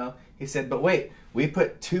 "I don't know." He said, "But wait, we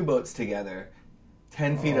put 2 boats together,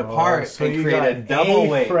 10 feet apart, so and you create got a double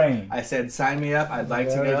wake." frame. I said, "Sign me up. I'd like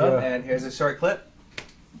to There we go." go. And here's a short clip.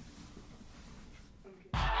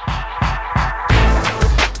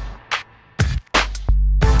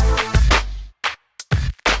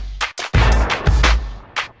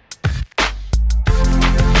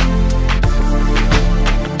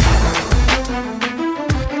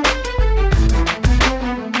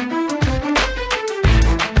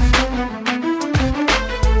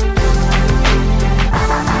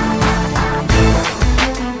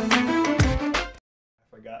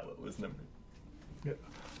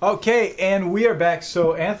 Okay, and we are back.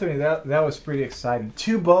 So, Anthony, that was pretty exciting.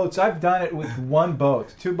 2 boats. I've done it with 1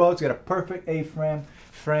 boat. 2 boats, got a perfect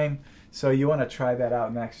frame. So you want to try that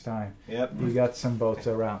out next time. Yep. You got some boats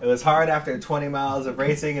around. It was hard after 20 miles of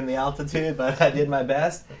racing in the altitude, but I did my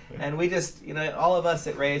best. And we just, all of us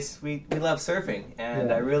at Race, we love surfing.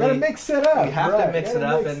 And I really... Gotta mix it up. You have to mix it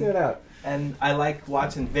up. Mix it up. And I like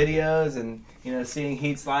watching videos and, seeing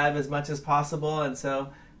heats live as much as possible. And so...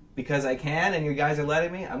 because I can, and you guys are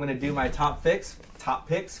letting me, I'm going to do my top picks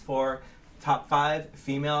for top 5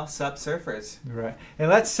 female sup surfers. Right. And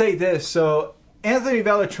let's say this. So Anthony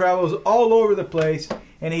Vela travels all over the place,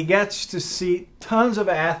 and he gets to see tons of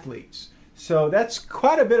athletes. So that's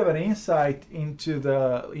quite a bit of an insight into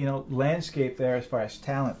the landscape there as far as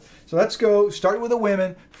talent. So let's go start with the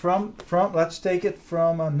women from let's take it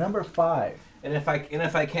from number 5. And if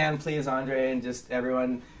I can, please, Andre, and just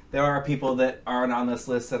everyone. There are people that aren't on this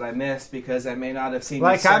list that I missed because I may not have seen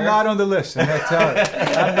you surf. I'm not on the list, I'm going to tell you.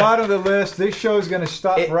 I'm not on the list. This show is going to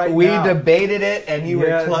stop right now. We debated it, and you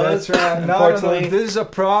were close. That's right. Unfortunately. This is a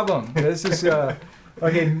problem. This is...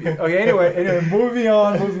 Okay. Anyway, moving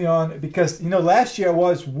on. Because last year I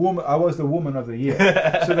was the woman of the year.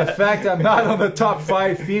 So the fact I'm not on the top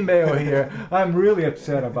 5 female here, I'm really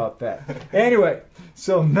upset about that. Anyway,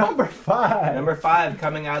 so number 5. Number 5,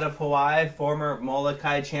 coming out of Hawaii, former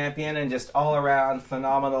Molokai champion and just all around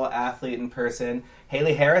phenomenal athlete in person.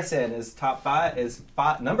 Haley Harrison is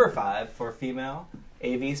number 5 for female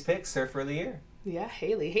AV's Pics Surfer of the Year. Yeah,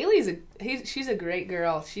 Haley. She's a great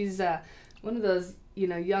girl. She's one of those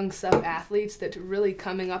young sub athletes that's really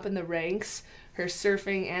coming up in the ranks. Her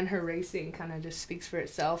surfing and her racing kind of just speaks for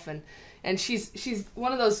itself, and she's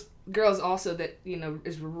one of those girls also that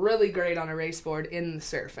is really great on a race board in the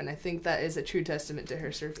surf, and I think that is a true testament to her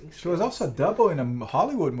surfing skills. She was also a double in a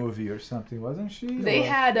Hollywood movie or something, wasn't she? They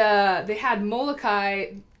had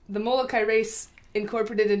Molokai, the Molokai race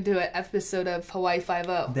incorporated into an episode of Hawaii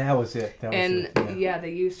 5-0. That was it. Yeah,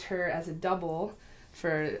 they used her as a double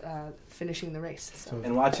for finishing the race. So.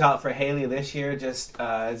 And watch out for Haley this year, just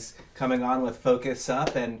is coming on with Focus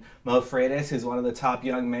Up, and Mo Freitas, who's one of the top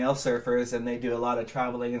young male surfers, and they do a lot of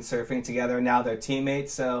traveling and surfing together. Now they're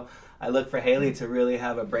teammates, so I look for Haley to really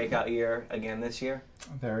have a breakout year again this year.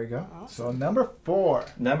 There we go. Awesome. So number 4.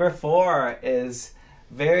 Number 4 is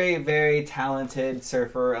very, very talented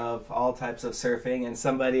surfer of all types of surfing, and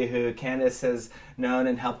somebody who Candace has known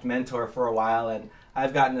and helped mentor for a while, and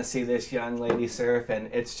I've gotten to see this young lady surf, and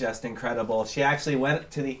it's just incredible. She actually went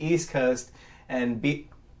to the East Coast and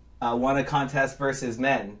won a contest versus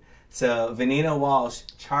men. So Vanina Walsh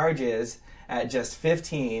charges at just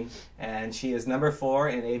 15, and she is number 4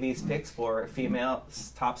 in AV's Pics for female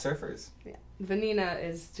top surfers. Yeah. Vanina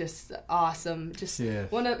is just awesome. Just yes.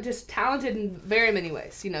 Just talented in very many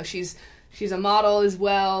ways. She's a model as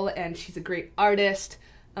well, and she's a great artist.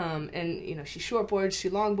 And she shortboards, she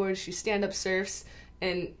longboards, she stand-up surfs.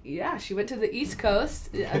 And yeah, she went to the East Coast,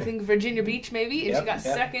 I think Virginia Beach maybe, and she got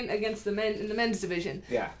second against the men in the men's division.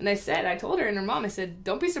 Yeah. And I told her and her mom, I said,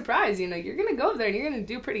 don't be surprised, you're gonna go there and you're gonna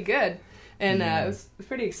do pretty good. And it was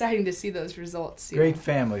pretty exciting to see those results. Great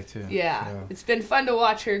family too. Yeah, so. It's been fun to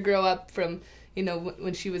watch her grow up from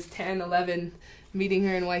when she was 10, 11, meeting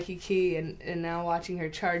her in Waikiki, and now watching her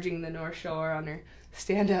charging the North Shore on her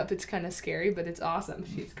stand-up. It's kind of scary, but it's awesome.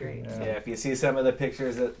 She's great. Yeah, if you see some of the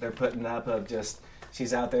pictures that they're putting up of just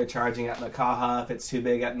she's out there charging at Makaha if it's too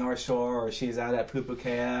big at North Shore, or she's out at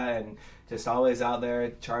Pupukea and just always out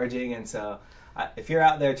there charging. And so if you're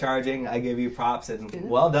out there charging, I give you props and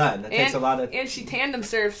well done. That takes a lot of... And she tandem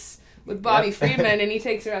surfs with Bobby Friedman, and he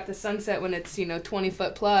takes her out to sunset when it's 20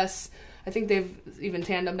 foot plus. I think they've even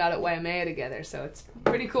tandemed out at Waimea together, so it's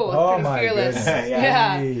pretty cool. Oh, It's my pretty fearless. goodness.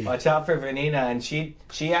 Yeah. Watch out for Vanina, and she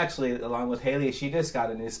actually, along with Haley, she just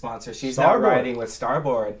got a new sponsor. She's Starboard. now riding with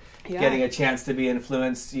Starboard, Yeah. getting a chance to be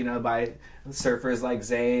influenced, by surfers like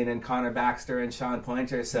Zane and Connor Baxter and Sean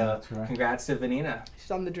Pointer. So That's right. congrats to Vanina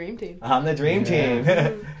She's on the dream team. on the dream team.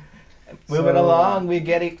 Moving So, along, we're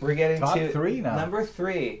getting top to 3 now. number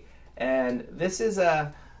 3, and this is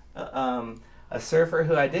a surfer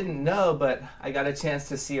who I didn't know, but I got a chance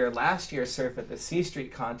to see her last year surf at the C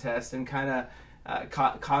Street contest, and kind of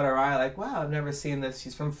caught her eye. Like, wow, I've never seen this.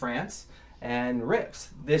 She's from France and rips.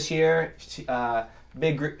 This year,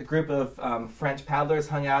 big group of French paddlers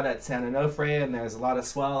hung out at San Onofre, and there's a lot of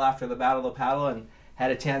swell after the Battle of Paddle, and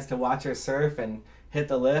had a chance to watch her surf and hit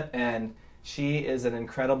the lip, and she is an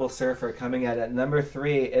incredible surfer, coming at number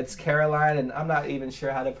 3. It's Caroline, and I'm not even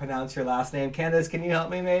sure how to pronounce your last name. Candace, can you help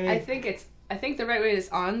me maybe? I think the right way is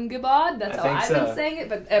Angibod. That's how I've been saying it,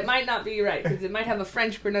 but it might not be right because it might have a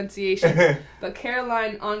French pronunciation. But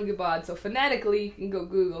Caroline Angibod. So phonetically, you can go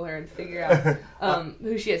Google her and figure out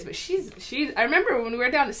who she is. But she's. I remember when we were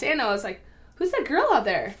down at Sano, I was like, "Who's that girl out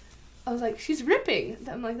there?" I was like, "She's ripping."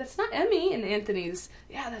 I'm like, "That's not Emmy." And Anthony's,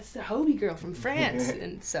 "Yeah, that's the Hobie girl from France."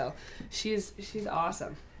 And so she's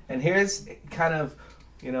awesome. And here's kind of,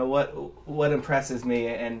 what impresses me.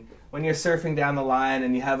 And when you're surfing down the line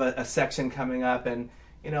and you have a section coming up, and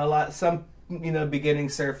some beginning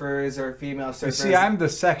surfers or female surfers. You see, I'm the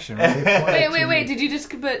section. Right? Wait. Did you just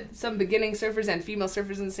put some beginning surfers and female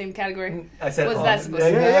surfers in the same category? I said, what's that supposed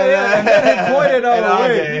to be? Yeah. And then I pointed all the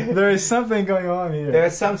way. Okay. There is something going on here. There are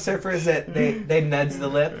some surfers that they nudge the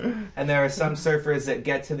lip, and there are some surfers that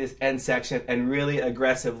get to this end section and really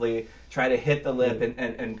aggressively try to hit the lip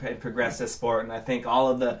and progress the sport. And I think all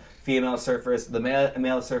of the female surfers, the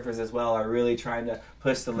male surfers as well, are really trying to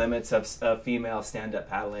push the limits of female stand-up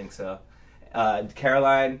paddling. So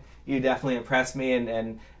Caroline, you definitely impressed me,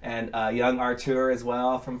 and young Artur as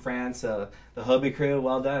well from France. So the Hobie crew,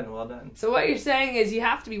 well done. So what you're saying is you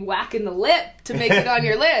have to be whacking the lip to make it on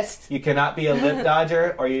your list. You cannot be a lip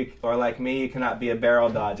dodger, or like me, you cannot be a barrel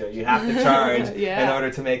dodger. You have to charge in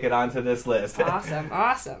order to make it onto this list.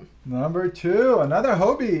 Awesome. Number 2, another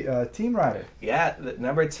Hobie team rider. Yeah,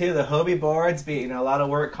 number 2, the Hobie boards. A lot of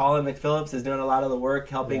work. Colin McPhillips is doing a lot of the work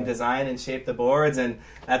helping design and shape the boards, and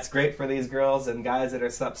that's great for these girls and guys that are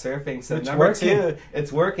sup surfing. So number 2,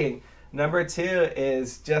 it's working. Number 2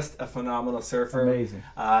 is just a phenomenal surfer. Amazing.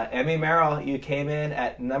 Emmy Merrill, you came in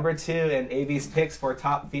at number 2 in AV's picks for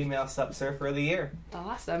top female sup surfer of the year.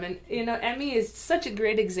 Awesome. And Emmy is such a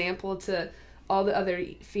great example to all the other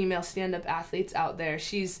female stand-up athletes out there.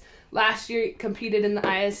 She's last year competed in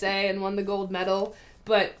the ISA and won the gold medal,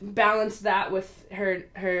 but balanced that with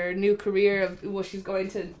her new career of, she's going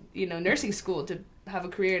to nursing school to have a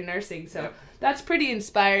career in nursing. So that's pretty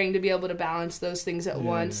inspiring to be able to balance those things at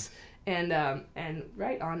once. And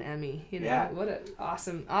right on Emmy, what an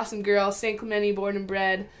awesome girl, St. Clemente born and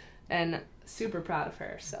bred, and super proud of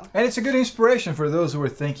her. So, and it's a good inspiration for those who are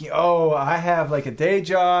thinking, oh, I have like a day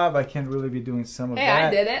job, I can't really be doing some of that. Hey, I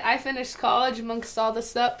did it. I finished college amongst all the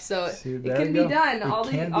stuff, so it can be done.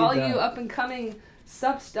 All you up and coming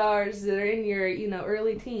sub stars that are in your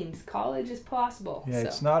early teens, college is possible. Yeah,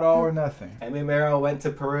 it's not all or nothing. Emmy Merrill went to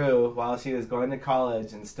Peru while she was going to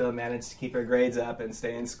college and still managed to keep her grades up and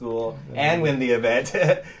stay in school and win the event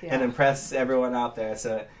and impress everyone out there.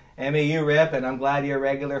 So Emmy, you rip, and I'm glad you're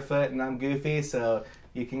regular foot and I'm goofy, so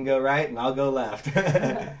you can go right and I'll go left.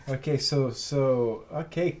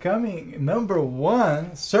 Okay, coming number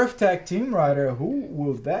 1, Surf Tech team rider. Who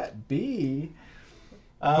will that be?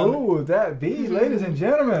 Ladies and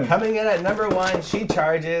gentlemen? Coming in at number 1, she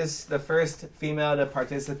charges, the first female to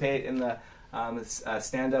participate in the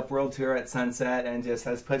stand-up world tour at Sunset, and just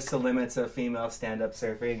has pushed the limits of female stand-up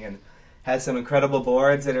surfing, and has some incredible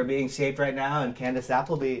boards that are being shaped right now. And Candace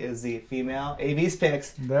Appleby is the female AV's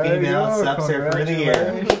picks female sub surfer of the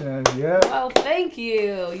year. Yeah. Well, thank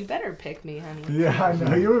you. You better pick me, honey. Yeah, I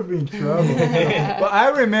know you would be in trouble. Well, I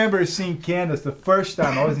remember seeing Candace the first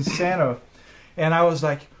time I was in Sano. And I was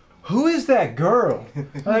like, who is that girl?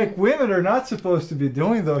 Like, women are not supposed to be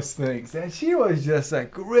doing those things. And she was just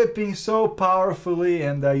like gripping so powerfully,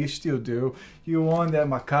 and you still do. You won that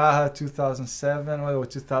Makaha 2007 or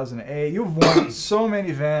 2008. You've won so many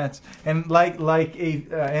events. And like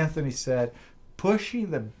Anthony said,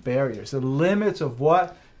 pushing the barriers, the limits of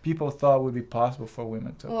what people thought would be possible for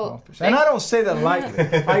women to accomplish. And I don't say that lightly.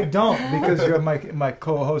 I don't, because you're my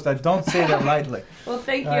co-host. I don't say that lightly. Well,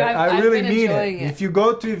 thank you. I really been mean enjoying it. If you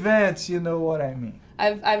go to events, you know what I mean.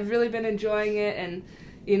 I've really been enjoying it, and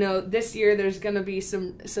this year there's going to be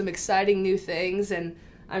some exciting new things, and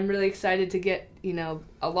I'm really excited to get, you know,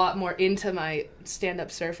 a lot more into my stand-up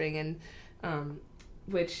surfing, and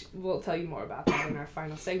which we'll tell you more about that in our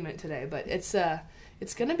final segment today. But it's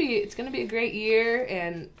gonna be a great year,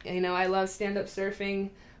 and you know, I love stand-up surfing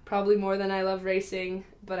probably more than I love racing,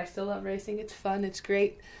 but I still love racing. It's fun, it's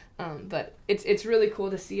great. But it's really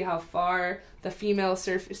cool to see how far the female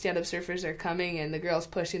stand-up surfers are coming, and the girls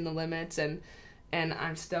pushing the limits, and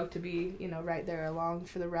I'm stoked to be, you know, right there along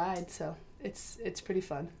for the ride. So it's pretty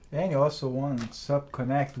fun. And you also won Sub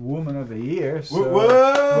Connect Woman of the Year. So.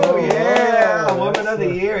 Whoa! Yeah, Woman of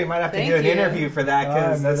the Year. We might have to do an interview for that,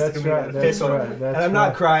 because that's right, official. That's right, and I'm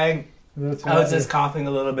not crying. That's I was just coughing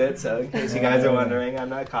a little bit, so in case you guys are wondering, I'm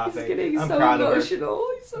not coughing. He's getting I'm so proud emotional. of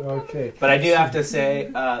her. He's so proud. But I do have to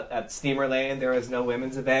say, at Steamer Lane, there was no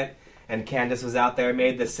women's event, and Candace was out there,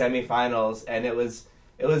 made the semifinals, and it was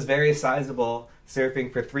very sizable,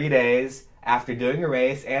 surfing for 3 days after doing a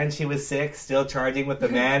race, and she was sick, still charging with the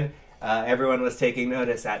men. Everyone was taking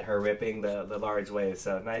notice at her ripping the large waves,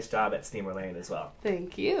 so nice job at Steamer Lane as well.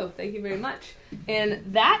 Thank you very much. And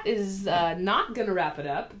that is not going to wrap it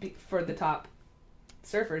up for the top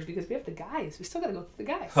surfers, because we have the guys. We still got to go through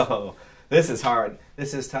the guys. Oh, this is hard.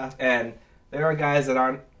 This is tough, and there are guys that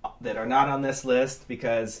are not on this list,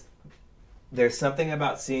 because there's something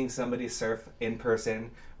about seeing somebody surf in person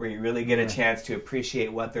where you really get a chance to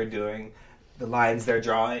appreciate what they're doing, the lines they're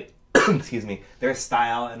drawing, excuse me, their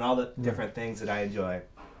style, and all the different things that I enjoy.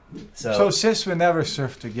 So since we never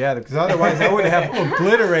surfed together, because otherwise I would have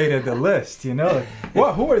obliterated the list, you know.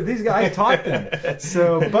 What? Who are these guys? I taught them.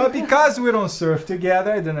 So, but because we don't surf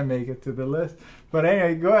together, I didn't make it to the list. But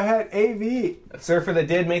anyway, go ahead, AV. A surfer that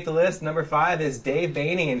did make the list, number 5, is Dave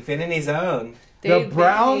Bainey, Infinity Zone. The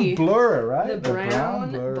brown blur, right? The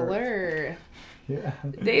brown blur. Yeah.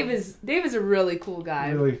 Dave is a really cool guy.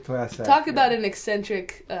 Really class act. Talk about an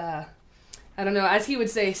eccentric, I don't know, as he would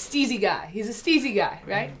say, steezy guy. He's a steezy guy,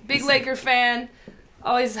 right? Big Laker fan,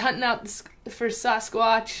 always hunting out for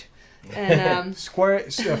Sasquatch. And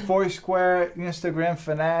Foursquare Instagram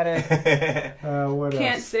fanatic. What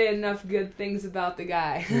Can't else? Say enough good things about the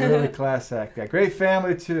guy. Really class act guy. Great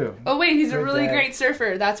family too. Oh wait, he's a really great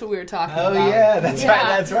surfer. That's what we were talking about. Oh yeah, that's right.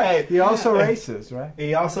 That's right. He also races, right?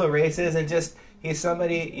 He also races, and just he's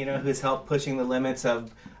somebody, you know, who's helped pushing the limits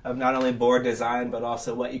of not only board design, but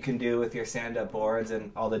also what you can do with your stand-up boards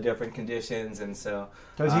and all the different conditions. And so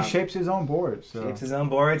because he shapes his own boards. So. Shapes his own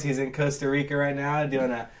boards. He's in Costa Rica right now doing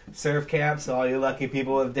a surf camp. So all you lucky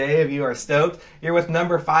people with Dave, you are stoked. You're with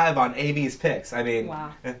number 5 on AV's Pics. I mean,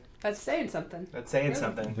 wow. That's saying something. That's saying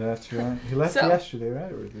something. That's right. He left yesterday,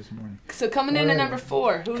 right? Or this morning? So coming in at number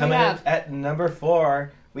 4, who do we have? At number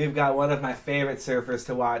 4, we've got one of my favorite surfers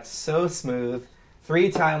to watch. So smooth.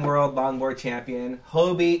 3-time world longboard champion,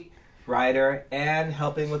 Hobie rider, and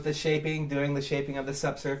helping with the shaping, doing the shaping of the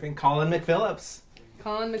sup surfing, Colin McPhillips.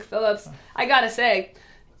 Colin McPhillips. I gotta say,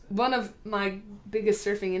 one of my biggest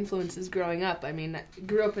surfing influences growing up. I mean, I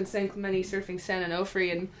grew up in San Clemente surfing San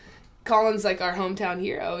Onofre, and Colin's like our hometown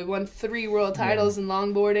hero. He won 3 world titles in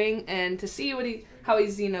longboarding, and to see how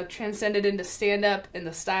he's, you know, transcended into stand-up and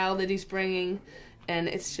the style that he's bringing. And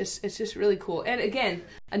it's just really cool. And again,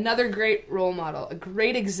 another great role model, a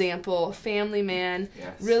great example, family man,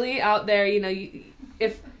 really out there. You know,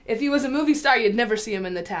 if he was a movie star, you'd never see him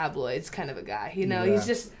in the tabloids. Kind of a guy, you know. He's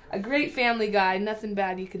just a great family guy. Nothing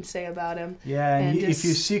bad you can say about him. Yeah, and if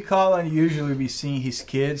you see Colin, you usually be seeing his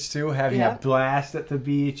kids too, having a blast at the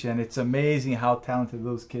beach, and it's amazing how talented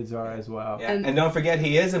those kids are as well. Yeah. And don't forget,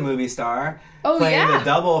 he is a movie star. Oh, playing the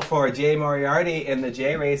double for Jay Moriarty in the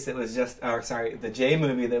J race that was just, the J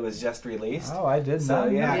movie that was just released. Oh, I did not. So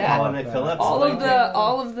yeah, Colin McPhillips.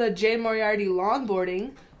 All of the Jay Moriarty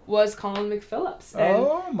longboarding was Colin McPhillips.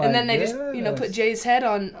 And, and then they just, you know, put Jay's head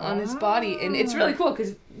on his body, and it's really cool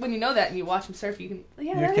because when you know that and you watch him surf, you can,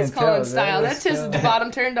 that is Colin's style. That's his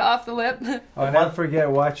bottom turn to off the lip. I'll never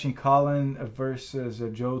forget watching Colin versus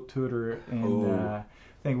Joe Tudor in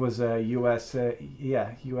I think it was U.S.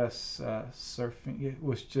 surfing. It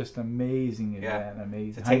was just amazing event.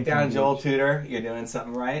 Amazing. To take down Joel Tudor, you're doing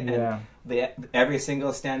something right. And every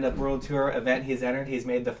single stand-up world tour event he's entered, he's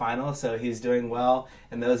made the final, so he's doing well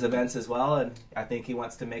in those events as well. And I think he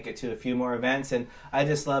wants to make it to a few more events. And I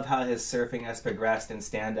just love how his surfing has progressed in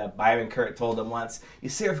stand-up. Byron Kurt told him once, "You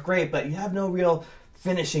surf great, but you have no real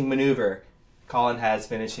finishing maneuver." Colin has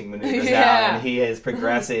finishing maneuvers now, and he is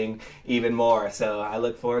progressing even more. So I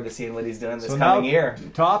look forward to seeing what he's doing this coming year.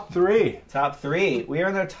 Top 3. Top 3. We are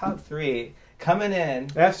in our top 3. Coming in,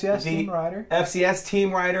 FCS team rider. FCS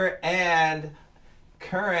team rider and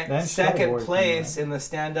current second place in the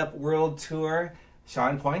Stand-Up World Tour,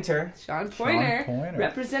 Sean Pointer. Sean Pointer.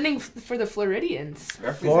 Representing for the Floridians.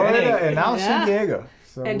 Florida and now Yeah. San Diego.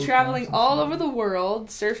 So And traveling all over the world,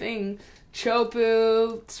 surfing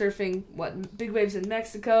Chopu, surfing big waves in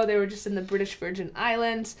Mexico. They were just in the British Virgin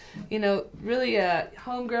Islands. You know, really a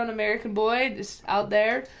homegrown American boy just out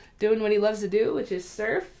there doing what he loves to do, which is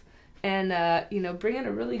surf. And, you know, bringing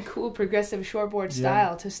a really cool progressive shortboard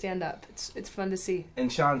style to stand up. It's fun to see.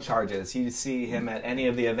 And Sean charges. You see him at any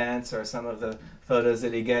of the events or some of the photos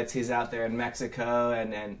that he gets. He's out there in Mexico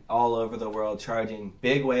and all over the world charging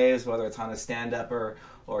big waves, whether it's on a stand-up or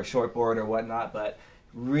shortboard or whatnot. But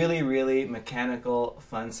really, really mechanical,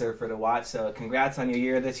 fun surfer to watch. So congrats on your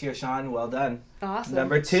year this year, Sean. Well done. Awesome.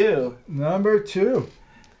 Number two.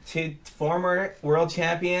 Former world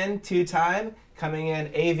champion, 2-time. Coming in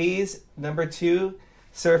AV's number 2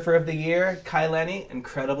 surfer of the year, Kai Lenny,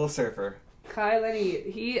 incredible surfer. Kai Lenny,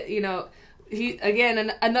 he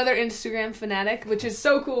again another Instagram fanatic, which is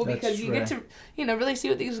so cool because you get to really see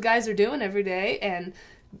what these guys are doing every day, and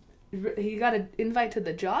he got an invite to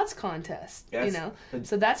the Jaws contest. Yes.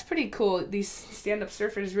 So that's pretty cool. These stand-up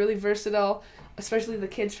surfers really versatile, especially the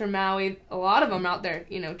kids from Maui. A lot of them out there,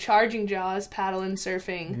 charging Jaws, paddling,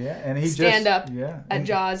 surfing. Yeah, and he stand up at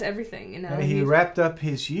Jaws, everything. And he wrapped up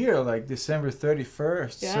his year like December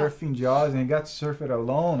 31st, surfing Jaws, and he got to surf it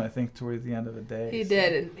alone. I think towards the end of the day. He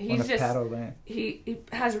did, and he's just paddle land. He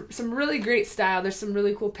has some really great style. There's some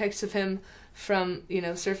really cool pics of him from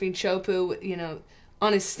surfing Chopu,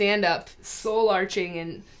 on his stand-up, soul arching,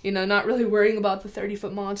 and not really worrying about the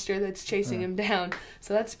 30-foot monster that's chasing him down.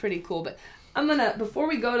 So that's pretty cool. But I'm gonna, before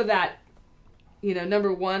we go to that,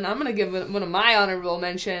 number 1, I'm gonna give one of my honorable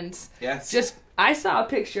mentions. Yes. I saw a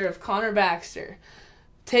picture of Connor Baxter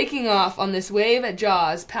taking off on this wave at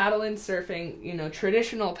Jaws, paddling, surfing,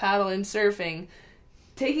 traditional paddling, surfing,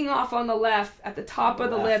 taking off on the left at the top of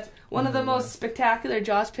the lip. One of the most spectacular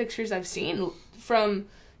Jaws pictures I've seen from,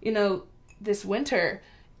 this winter.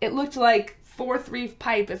 It looked like 4th reef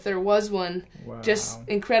pipe if there was one. Wow. Just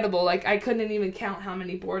incredible. Like I couldn't even count how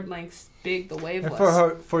many board lengths big the wave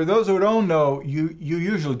was. For those who don't know, you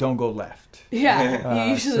usually don't go left. Yeah,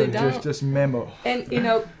 you usually don't. Just memo. And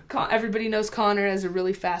everybody knows Connor as a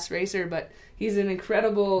really fast racer, but he's an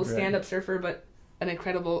incredible stand-up surfer, but an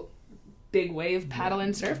incredible big wave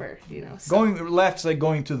paddling surfer. So. Going left's like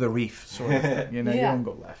going to the reef, sort of. You don't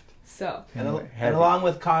go left. So and along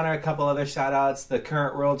with Connor, a couple other shout-outs. The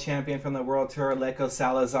current world champion from the World Tour, Leco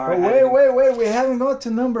Salazar. Oh, wait. We haven't got to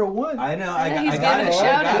number 1. I know. I got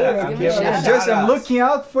it. I'm looking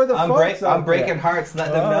out for the folks. I'm breaking hearts,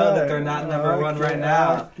 letting them know that they're not number 1 right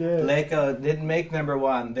now. Leco didn't make number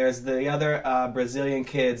 1. There's the other Brazilian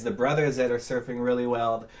kids, the brothers that are surfing really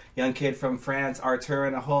well. The young kid from France, Artur,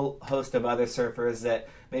 and a whole host of other surfers that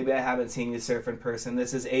maybe I haven't seen you surf in person.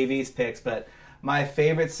 This is AV's picks, but my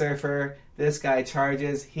favorite surfer, this guy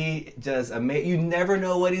charges. He does amazing. You never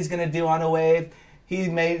know what he's going to do on a wave. He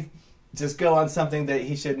may just go on something that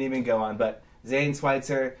he shouldn't even go on. But Zane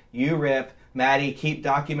Schweitzer, you rip. Maddie, keep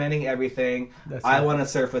documenting everything. I want to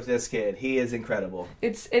surf with this kid. He is incredible.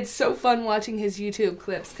 It's so fun watching his YouTube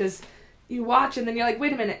clips because you watch and then you're like,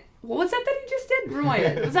 wait a minute. What was that he just did?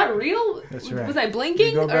 Rewind. Was that real? That's right. Was I blinking?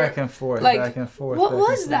 You go back and forth, back and forth. What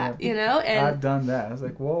was that? And I've done that. I was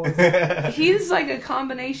like, what was that? He's like a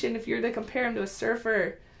combination, if you're to compare him to a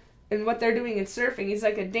surfer and what they're doing in surfing. He's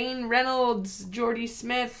like a Dane Reynolds, Jordy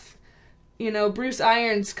Smith, Bruce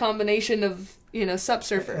Irons combination of, sup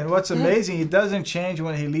surfer. And what's amazing, he doesn't change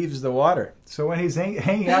when he leaves the water. So when he's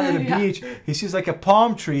hanging out at the beach, he sees like a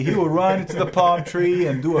palm tree. He will run into the palm tree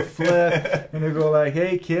and do a flip. And he'll go like,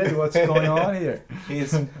 hey kid, what's going on here?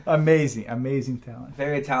 He's amazing talent.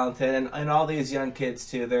 Very talented. And all these young kids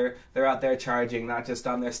too, they're out there charging, not just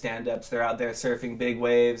on their stand-ups. They're out there surfing big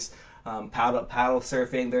waves. Paddle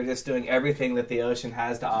surfing. They're just doing everything that the ocean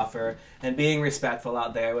has to offer and being respectful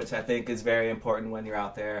out there, which I think is very important when you're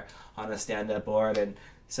out there on a stand-up board. And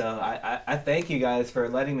so I thank you guys for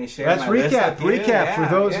letting me share my list with you. Recap for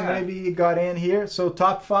those who maybe got in here. So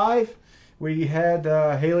top 5, we had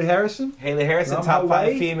Haley Harrison. Top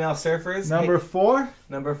 5 female surfers. Number 4?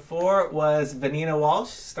 Number 4 was Vanina Walsh,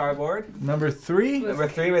 starboard. Number 3? Number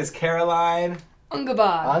 3 was Caroline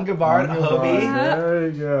Ungabard, Hobie. There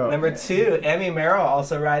you go. Number 2, Emmy Merrill,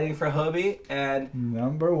 also riding for Hobie. And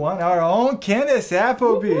number 1, our own Candace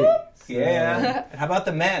Appleby. Yeah. How about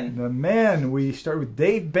the men? The men, we start with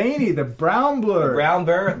Dave Bainey, the Brown Blur. The Brown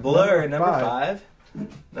Blur, number 5.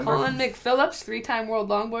 Colin McPhillips, 3-time world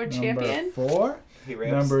longboard champion. Number 4. He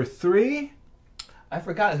rips. Number 3. I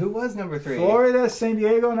forgot. Who was number 3? Florida, San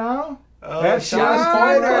Diego now. Oh, That's Sean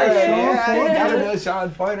Pointer. Yeah, gotta know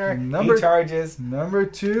Sean Pointer. He charges. Number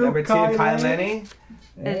two, Kai Lenny.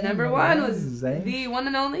 And number one was the one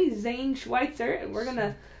and only Zane Schweitzer. And we're going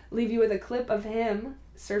to leave you with a clip of him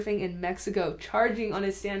surfing in Mexico, charging on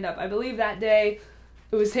his stand-up. I believe that day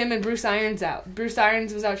it was him and Bruce Irons out. Bruce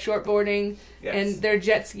Irons was out shortboarding, and their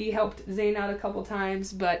jet ski helped Zane out a couple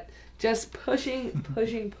times, but just pushing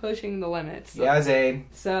the limits. Yeah, Zane.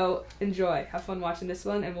 So enjoy. Have fun watching this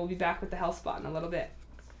one, and we'll be back with the health spot in a little bit.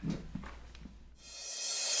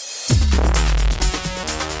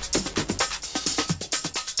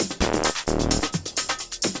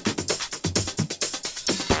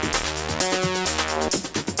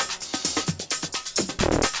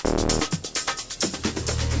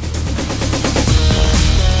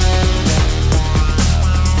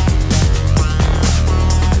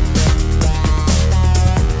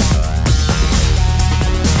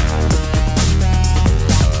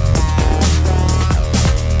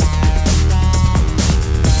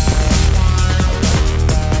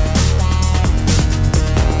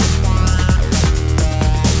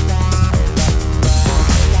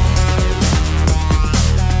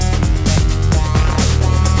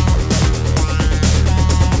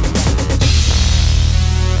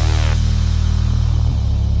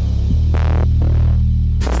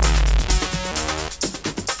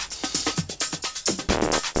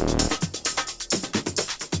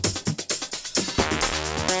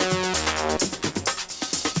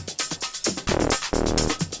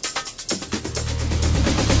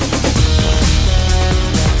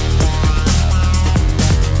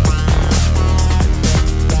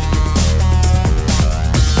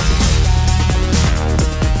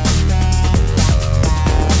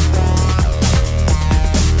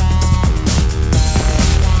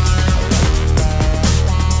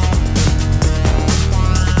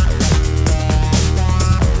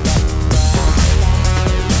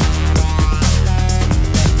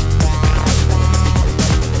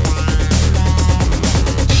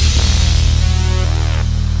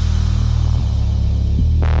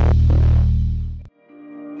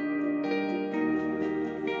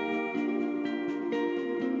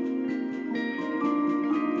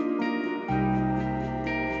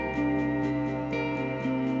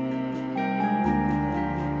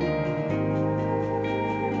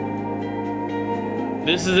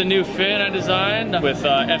 This is a new fin I designed with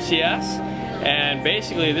FCS, and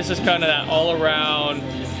basically this is kind of that all-around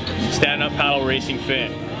stand-up paddle racing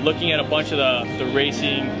fin. Looking at a bunch of the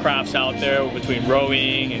racing crafts out there between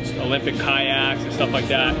rowing and Olympic kayaks and stuff like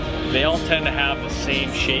that, they all tend to have the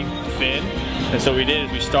same shape fin. And so what we did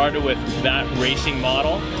is we started with that racing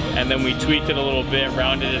model, and then we tweaked it a little bit,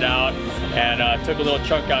 rounded it out, and took a little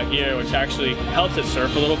chunk out here, which actually helps it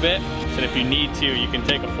surf a little bit. So if you need to, you can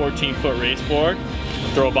take a 14-foot race board,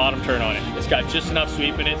 throw a bottom turn on it. It's got just enough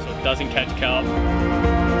sweep in it so it doesn't catch kelp.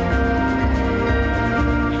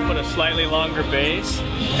 You put a slightly longer base,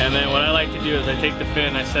 and then what I like to do is I take the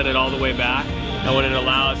fin, I set it all the way back, and what it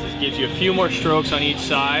allows is gives you a few more strokes on each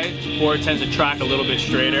side. The board tends to track a little bit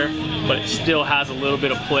straighter, but it still has a little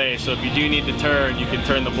bit of play, so if you do need to turn, you can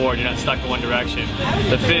turn the board, you're not stuck in one direction.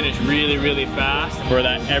 The fin is really, really fast. For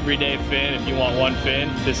that everyday fin, if you want one fin,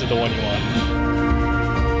 this is the one you want.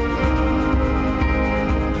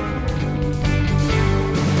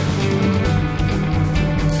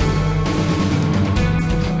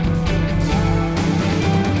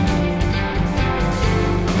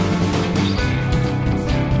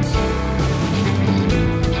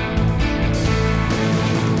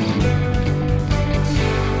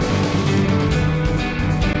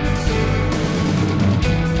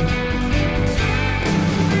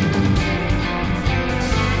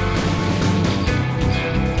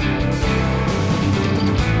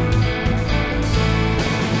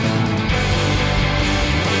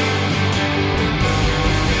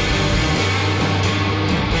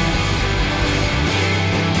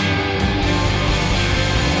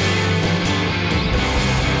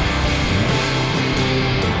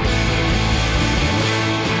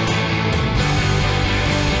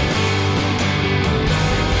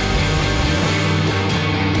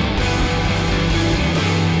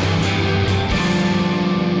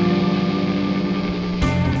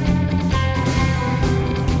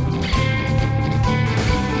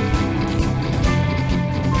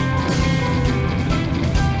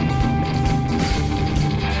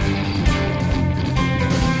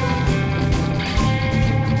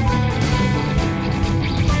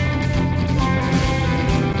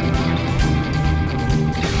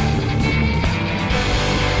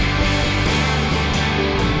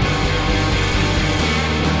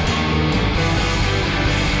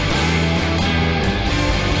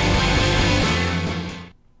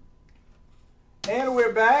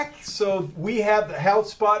 so we have the health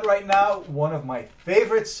spot right now, one of my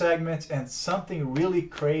favorite segments, and something really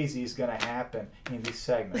crazy is going to happen in this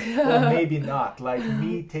segment. Or maybe not, like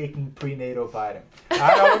me taking prenatal vitamin.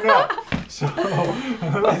 I don't know. So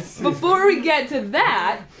let's see. Before we get to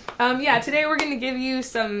that, today we're going to give you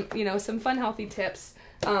some fun, healthy tips.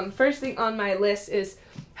 First thing on my list is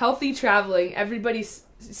healthy traveling. Everybody's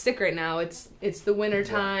sick right now. It's the winter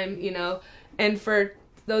time, and for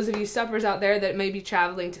those of you suppers out there that may be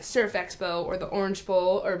traveling to Surf Expo or the Orange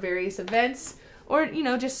Bowl or various events, or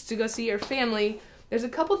just to go see your family, there's a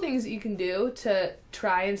couple things that you can do to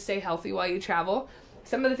try and stay healthy while you travel.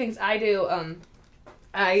 Some of the things I do,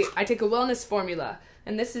 I take a wellness formula,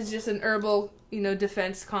 and this is just an herbal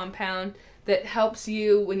defense compound that helps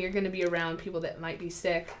you when you're going to be around people that might be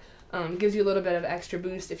sick. Gives you a little bit of extra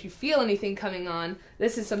boost if you feel anything coming on.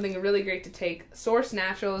 This is something really great to take. Source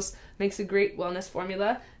Naturals makes a great wellness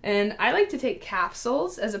formula, and I like to take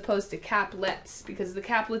capsules as opposed to caplets because the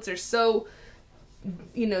caplets are so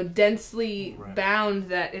densely bound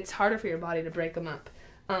that it's harder for your body to break them up.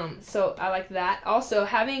 So I like that. Also,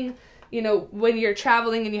 having when you're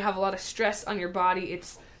traveling and you have a lot of stress on your body,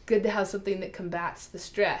 it's good to have something that combats the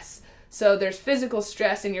stress. So there's physical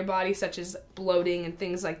stress in your body, such as bloating and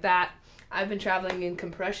things like that. I've been traveling in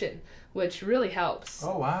compression, which really helps.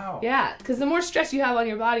 Oh, wow. Yeah, because the more stress you have on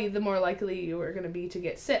your body, the more likely you are going to be to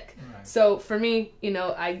get sick. Right. So for me,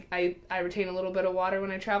 I retain a little bit of water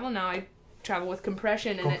when I travel. Now I travel with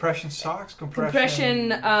compression. Compression socks?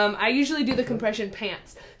 Compression. I usually do the compression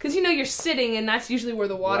pants. Because, you're sitting, and that's usually where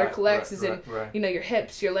the water collects, is in your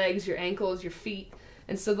hips, your legs, your ankles, your feet.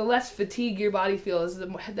 And so the less fatigue your body feels,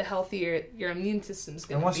 the healthier your immune system's going to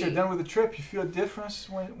be. And once you're done with the trip, you feel a difference?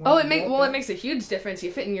 It makes a huge difference.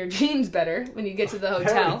 You fit in your jeans better when you get to the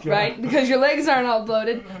hotel, right? Because your legs aren't all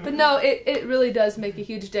bloated. But no, it really does make a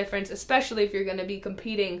huge difference, especially if you're going to be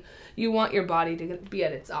competing. You want your body to be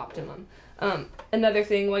at its optimum. Another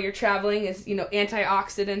thing while you're traveling is,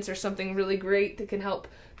 antioxidants are something really great that can help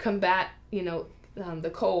combat,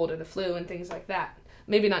 the cold or the flu and things like that.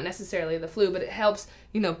 Maybe not necessarily the flu, but it helps,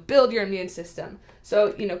 build your immune system.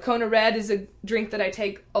 So, Kona Red is a drink that I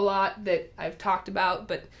take a lot that I've talked about,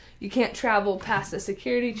 but you can't travel past the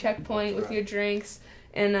security checkpoint with your drinks.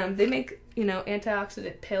 And they make,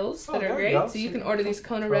 antioxidant pills that are great. So you can order these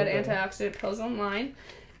Kona Red antioxidant pills online.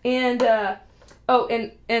 And,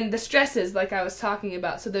 and the stresses, like I was talking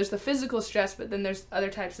about. So there's the physical stress, but then there's other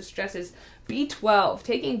types of stresses. B12,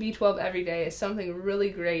 taking B12 every day is something really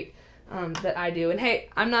great. That I do. And hey,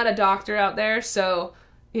 I'm not a doctor out there, so,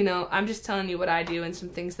 I'm just telling you what I do and some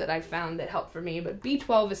things that I've found that help for me. But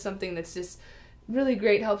B12 is something that's just really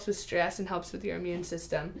great, helps with stress and helps with your immune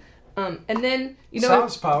system. And then,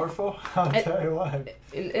 Sounds powerful, I'll tell you what.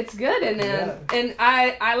 It's good. And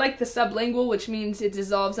I like the sublingual, which means it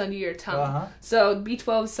dissolves under your tongue. So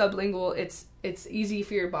B12 sublingual, it's easy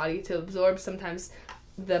for your body to absorb. Sometimes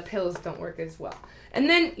the pills don't work as well. And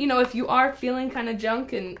then, if you are feeling kind of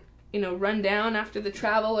junk and run down after the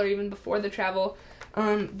travel or even before the travel.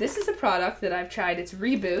 This is a product that I've tried. It's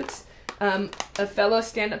Reboot. A fellow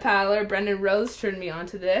stand-up paddler, Brendan Rose, turned me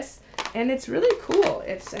onto this, and it's really cool.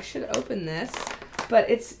 I should open this, but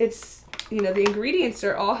it's the ingredients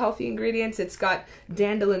are all healthy ingredients. It's got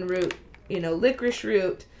dandelion root, licorice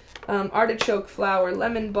root, artichoke flower,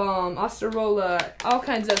 lemon balm, acerola, all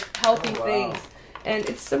kinds of healthy things. And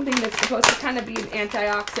it's something that's supposed to kind of be an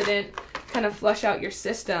antioxidant, kind of flush out your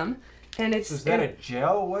system. And it's is that a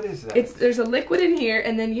gel? What is that? There's a liquid in here,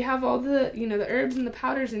 and then you have all the the herbs and the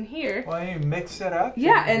powders in here. Well, you mix it up.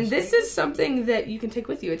 Yeah, and this is something that you can take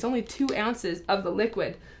with you. It's only 2 ounces of the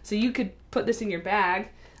liquid, so you could put this in your bag,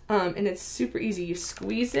 and it's super easy. You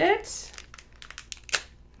squeeze it.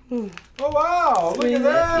 Oh wow! Look at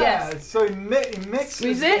that. Yes. So you mix.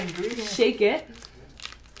 Squeeze it. Shake it.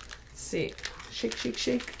 Let's see. Shake, shake,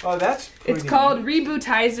 shake. Oh, that's pretty It's called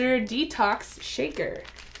Rebootizer Detox Shaker.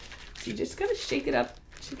 So you just gotta shake it up.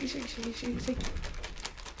 Shake, shake, shake, shake, shake.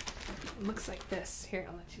 It looks like this. Here,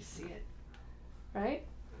 I'll let you see it. Right?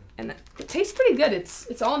 And it tastes pretty good.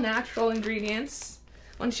 It's all natural ingredients.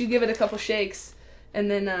 Once you give it a couple shakes, and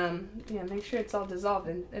then make sure it's all dissolved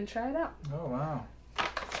and try it out. Oh wow.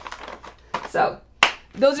 So,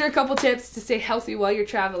 those are a couple tips to stay healthy while you're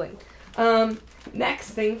traveling. Next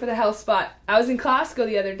thing for the health spot. I was in Costco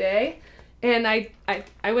the other day, and I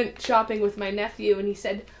went shopping with my nephew, and he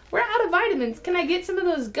said, "We're out of vitamins. Can I get some of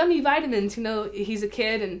those gummy vitamins?" He's a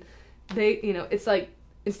kid, and they, it's like,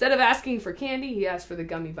 instead of asking for candy, he asked for the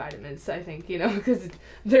gummy vitamins, I think, because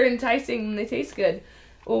they're enticing and they taste good.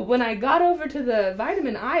 Well, when I got over to the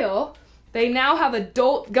vitamin aisle, they now have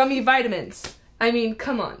adult gummy vitamins. I mean,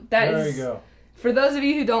 come on. There you go. for those of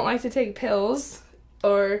you who don't like to take pills,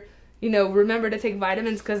 or, you know, remember to take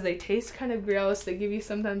vitamins because they taste kind of gross. They give you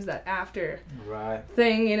sometimes that after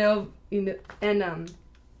thing, you know, and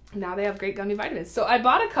now they have great gummy vitamins. So I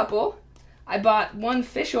bought a couple. I bought one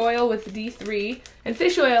fish oil with D3, and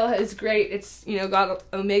fish oil is great. It's, you know, got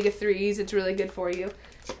omega-3s. It's really good for you.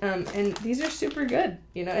 And these are super good,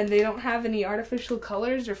 you know, and they don't have any artificial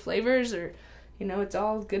colors or flavors or, you know, it's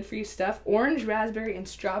all good for you stuff. Orange, raspberry, and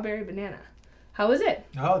strawberry banana. How is it?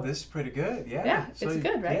 Oh, this is pretty good. Yeah. Yeah, so it's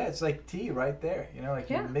good, right? Yeah, it's like tea right there. You know, like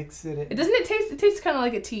you mix it in. It tastes kind of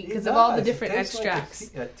like a tea because of all the different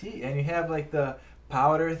extracts. Like a tea. And you have like the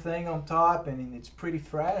powder thing on top, and it's pretty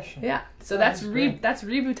fresh. Yeah, so that's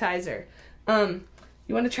Rebutizer.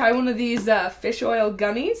 You want to try one of these fish oil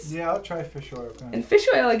gummies? Yeah, I'll try fish oil gummies. And fish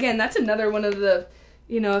oil, again, that's another one of the,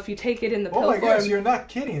 you know, if you take it in the pill form. Oh my gosh, you're not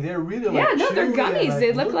kidding. They're really like yeah, no, they're gummies. Like,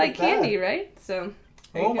 they look like candy, right? So.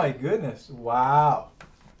 Oh my goodness! Wow.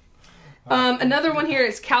 Another one here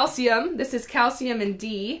is calcium. This is calcium and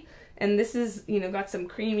D, and this is, you know, got some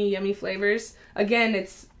creamy, yummy flavors. Again,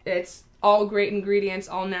 it's all great ingredients,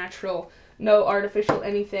 all natural, no artificial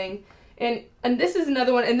anything. And this is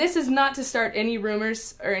another one, and this is not to start any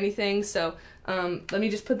rumors or anything, so let me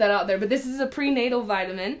just put that out there. But this is a prenatal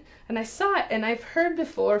vitamin, and I saw it, and I've heard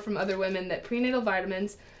before from other women that prenatal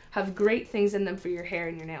vitamins have great things in them for your hair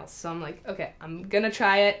and your nails. So I'm like, okay, I'm gonna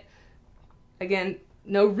try it. Again,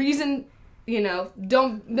 no reason, you know,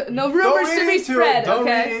 no rumors to be spread, Don't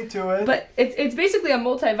okay? read into it. But it's basically a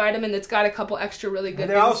multivitamin that's got a couple extra really good and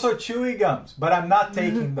they're things. also chewy gums, but I'm not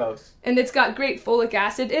taking those. And it's got great folic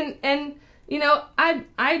acid, and you know, I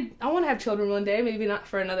want to have children one day, maybe not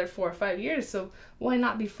for another 4 or 5 years, so why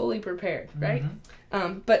not be fully prepared, right?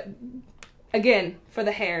 But again, for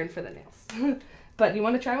the hair and for the nails. But you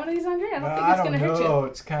want to try one of these, Andre? I don't think it's going to hurt you. No,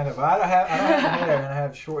 it's kind of, I don't have hair and I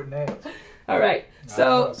have short nails. All right.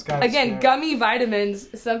 So again, scary. Gummy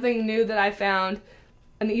vitamins, something new that I found,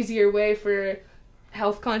 an easier way for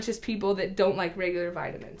health conscious people that don't like regular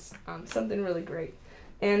vitamins. Something really great.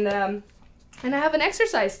 And I have an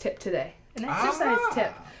exercise tip today. An exercise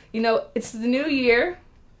tip. You know, it's the new year.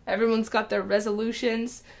 Everyone's got their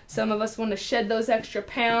resolutions. Some of us want to shed those extra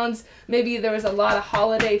pounds. Maybe there was a lot of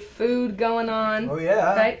holiday food going on. Oh,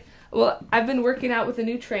 yeah. Right? Well, I've been working out with a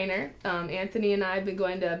new trainer. Anthony and I have been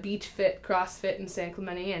going to Beach Fit, CrossFit in San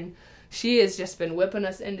Clemente, and she has just been whipping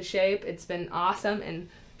us into shape. It's been awesome, and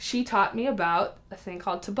she taught me about a thing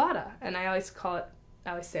called Tabata, and I always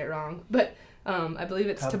say it wrong, but I believe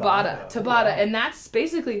it's Tabata. Oh, wow. And that's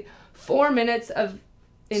basically 4 minutes of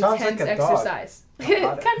intense like exercise. It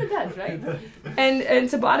kind of does, right? and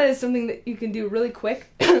Tabata is something that you can do really quick.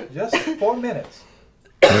 Just 4 minutes.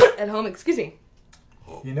 At home, excuse me.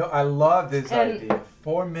 You know, I love this idea.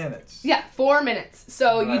 4 minutes. Yeah, 4 minutes.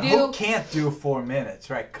 So you do. Who can't do 4 minutes,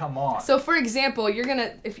 right? Come on. So for example, you're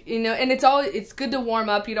gonna, if you know, and it's good to warm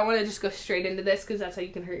up. You don't want to just go straight into this because that's how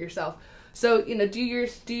you can hurt yourself. So you know, do your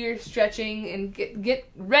stretching and get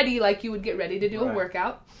ready like you would get ready to do a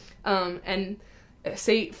workout. And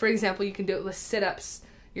say, for example, you can do it with sit-ups.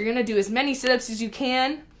 You're going to do as many sit-ups as you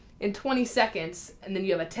can in 20 seconds, and then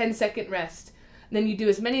you have a 10-second rest. And then you do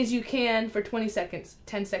as many as you can for 20 seconds,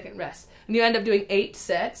 10-second rest. And you end up doing 8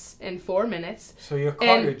 sets in 4 minutes. So your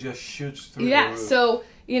cardio just shoots through the roof. So,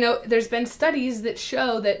 you know, there's been studies that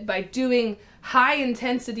show that by doing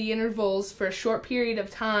high-intensity intervals for a short period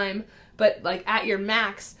of time, but like at your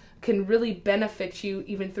max, can really benefit you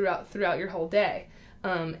even throughout your whole day.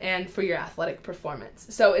 And for your athletic performance.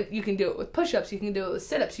 So you can do it with push-ups, you can do it with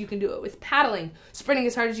sit-ups, you can do it with paddling, sprinting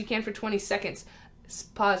as hard as you can for 20 seconds,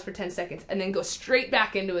 pause for 10 seconds, and then go straight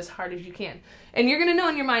back into as hard as you can. And you're going to know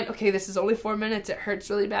in your mind, okay, this is only 4 minutes, it hurts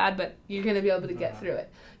really bad, but you're going to be able to get through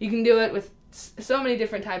it. You can do it with so many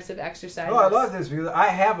different types of exercises. Oh, I love this because I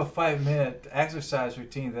have a 5-minute exercise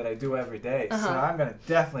routine that I do every day, so I'm going to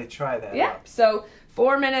definitely try that out. So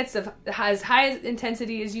 4 minutes of as high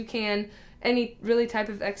intensity as you can, any really type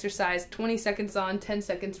of exercise, 20 seconds on, 10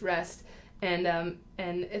 seconds rest, and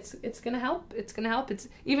it's gonna help. It's gonna help. It's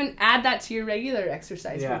even add that to your regular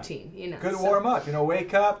exercise routine. You know, good warm up. You know,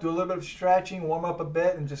 wake up, do a little bit of stretching, warm up a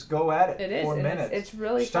bit, and just go at it. It is 4 minutes. It's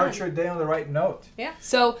really start fun. your day on the right note. Yeah.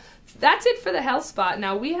 So that's it for the health spot.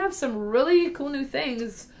 Now we have some really cool new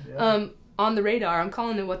things on the radar. I'm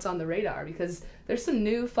calling it what's on the radar because there's some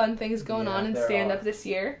new fun things going on in stand-up this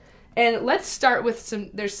year. And let's start with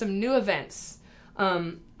there's some new events.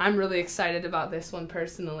 I'm really excited about this one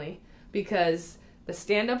personally because the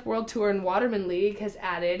Stand-Up World Tour and Waterman League has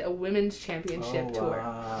added a women's championship tour.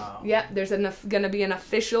 Wow. Yeah, there's going to be an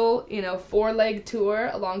official, 4-leg tour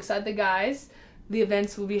alongside the guys. The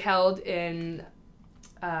events will be held in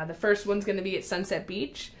The first one's going to be at Sunset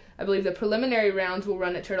Beach. I believe the preliminary rounds will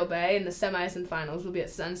run at Turtle Bay, and the semis and finals will be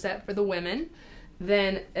at Sunset for the women.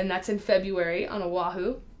 Then, and that's in February on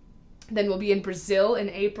Oahu. Then we'll be in Brazil in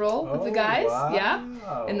April with the guys. Wow. Yeah.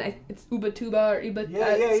 And it's Ubatuba or Iba.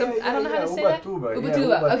 I don't know how to say that. Ubatuba.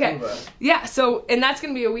 Ubatuba. Okay. Yeah. So, and that's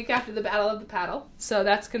going to be a week after the Battle of the Paddle. So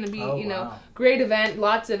that's going to be, great event.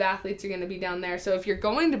 Lots of athletes are going to be down there. So if you're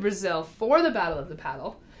going to Brazil for the Battle of the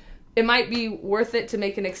Paddle, it might be worth it to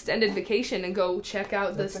make an extended vacation and go check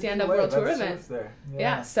out the Stand Up World Tour event.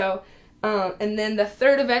 Yeah. So, and then the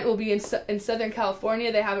third event will be in Southern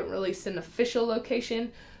California. They haven't released an official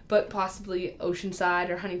location, but possibly Oceanside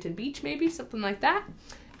or Huntington Beach, maybe something like that.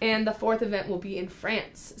 And the fourth event will be in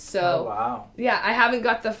France. So, yeah, I haven't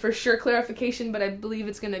got the for sure clarification, but I believe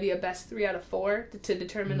it's going to be a best 3 out of 4 to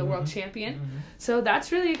determine the world champion. So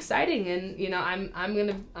that's really exciting, and I'm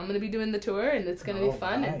gonna be doing the tour, and it's gonna be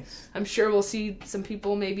fun. Nice. And I'm sure we'll see some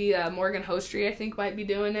people. Maybe Morgan Hostry, I think, might be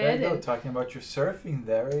doing it. There you go, talking about your surfing.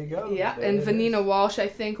 There you go. Yeah, there and Vanina Walsh, I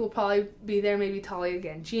think, will probably be there. Maybe Talia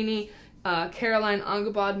Gangini, Caroline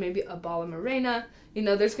Angabad, maybe Abala Morena.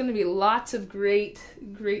 There's going to be lots of great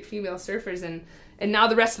female surfers, and now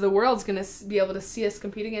the rest of the world's going to be able to see us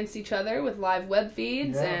compete against each other with live web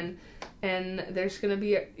feeds, and there's going to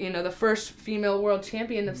be the first female world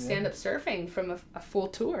champion of stand-up surfing from a full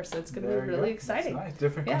tour, so it's going to be really exciting. That's nice.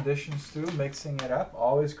 Different conditions too, mixing it up,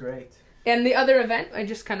 always great. And the other event, I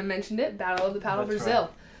just kind of mentioned it, Battle of the Paddle Brazil.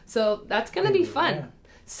 Right. So that's going to be fun. Yeah.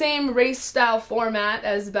 Same race style format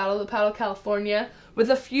as Battle of the Paddle California, with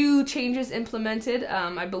a few changes implemented.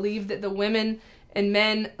 I believe that the women and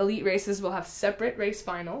men elite races will have separate race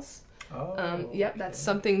finals. Yep, that's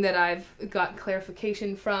something that I've got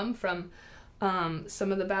clarification from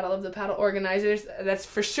some of the Battle of the Paddle organizers. That's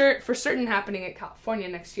for certain happening at California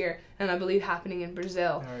next year, and I believe happening in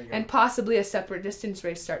Brazil, and possibly a separate distance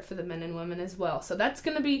race start for the men and women as well. So that's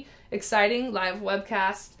going to be exciting. Live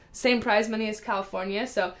webcast. Same prize money as California,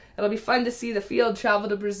 so it'll be fun to see the field travel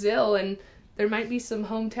to Brazil, and there might be some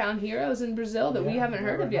hometown heroes in Brazil that we haven't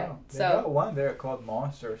heard of yet. They got one there called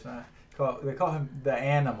Monsters. They call him the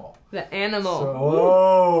Animal. The Animal.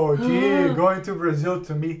 So, going to Brazil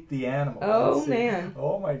to meet the Animal. Oh, man.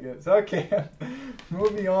 Oh, my goodness. Okay,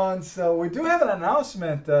 moving on. So we do have an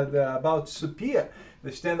announcement about SUPIA.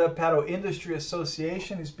 The Stand-Up Paddle Industry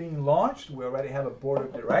Association is being launched. We already have a board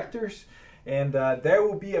of directors. And there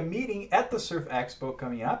will be a meeting at the Surf Expo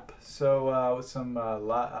coming up. So I'm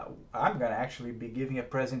going to actually be giving a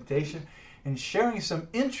presentation and sharing some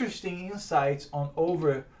interesting insights on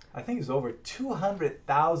over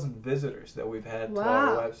 200,000 visitors that we've had to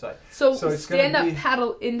our website. So it's Stand-Up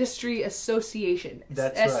Paddle Industry Association.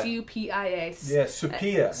 That's SUPIA. Yeah,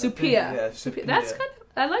 SUPIA. SUPIA. That's kind of,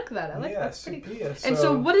 I like that. That's pretty cool. SUPIA. And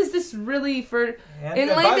so what is this really in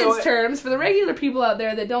layman's terms, for the regular people out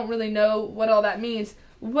there that don't really know what all that means,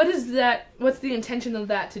 what is that? What's the intention of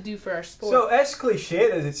that to do for our sport? So as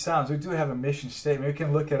cliched as it sounds, we do have a mission statement. You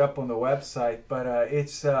can look it up on the website, but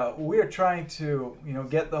we're trying to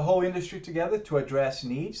get the whole industry together to address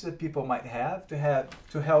needs that people might have to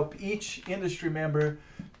help each industry member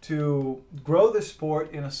to grow the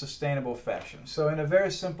sport in a sustainable fashion. So in a very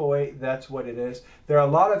simple way, that's what it is. There are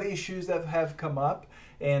a lot of issues that have come up,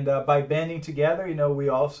 and by banding together, we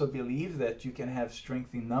also believe that you can have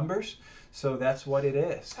strength in numbers. So that's what it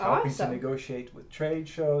is. Helping to negotiate with trade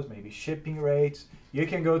shows, maybe shipping rates. You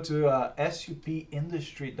can go to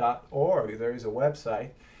supindustry.org. There is a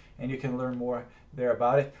website, and you can learn more there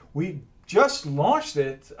about it. We just launched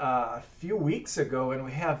it a few weeks ago, and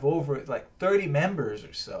we have over 30 members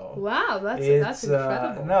or so. Wow, that's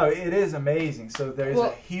incredible. No, it is amazing. So there is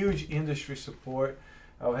a huge industry support.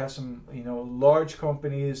 We have some, large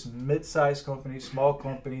companies, mid-sized companies, small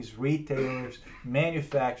companies, retailers,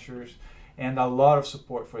 manufacturers, and a lot of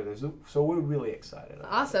support for this. So we're really excited.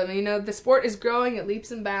 Awesome. The sport is growing at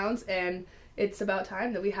leaps and bounds, and it's about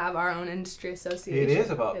time that we have our own industry association. It is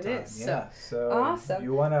about time, yeah. So awesome.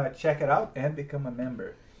 You want to check it out and become a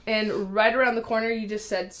member. And right around the corner, you just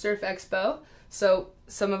said Surf Expo. So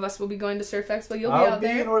some of us will be going to Surf Expo. You'll be out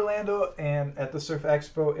there. I'll be in Orlando and at the Surf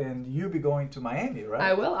Expo, and you'll be going to Miami, right?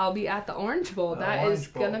 I will. I'll be at the Orange Bowl. That is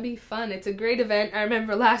going to be fun. It's a great event. I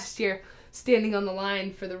remember last year standing on the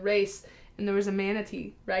line for the race, and there was a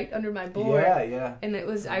manatee right under my board. Yeah. And I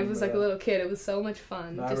was like a little kid. It was so much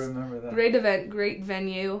fun. I remember that. Great event, great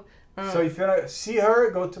venue. So if you want to see her,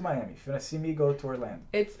 go to Miami. If you want to see me, go to Orlando.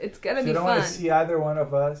 It's going to be fun. If you don't want to see either one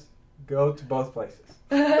of us, go to both places.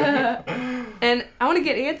 And I want to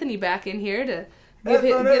get Anthony back in here to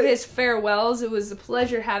give his farewells. It was a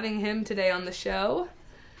pleasure having him today on the show.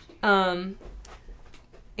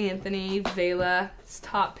 Anthony, Vela,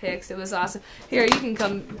 top picks. It was awesome. Here, you can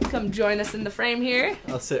come join us in the frame here.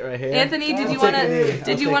 I'll sit right here. Anthony, did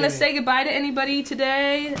you want to say goodbye to anybody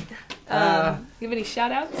today? Give any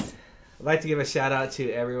shout outs? I'd like to give a shout out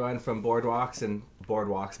to everyone from Boardworks. It's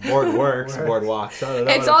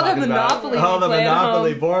all the Monopoly. All the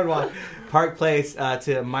Monopoly Boardwalk. Park Place,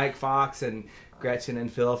 to Mike Fox and Gretchen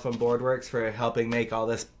and Phil from Boardworks for helping make all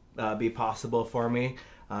this be possible for me.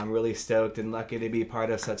 I'm really stoked and lucky to be part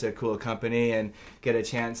of such a cool company and get a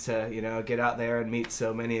chance to, get out there and meet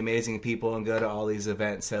so many amazing people and go to all these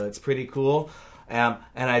events. So it's pretty cool. And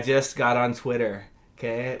I just got on Twitter.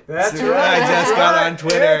 Okay, that's right. I just got on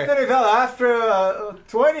Twitter. Anthony Vela, after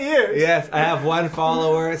 20 years. Yes, I have one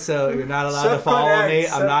follower, so you're not allowed to follow me.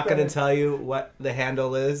 I'm not going to tell you what the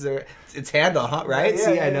handle is, or it's handle, huh? Right? Yeah,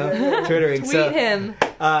 See, I know. Twittering. Tweet him.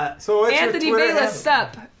 So what's Anthony your Twitter Vela handle?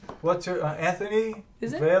 Sup. What's your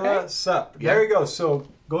Is it? Vela right? Sup? Yeah. There you go. So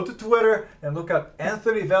go to Twitter and look up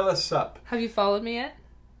Anthony Vela Sup. Have you followed me yet?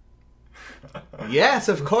 Yes,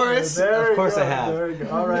 of course. There Of course you go. I have. There you go.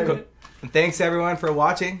 All right. And thanks everyone for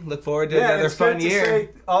watching. Look forward to another it's fun good to year. say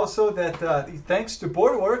also that thanks to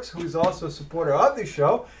Boardworks, who's also a supporter of the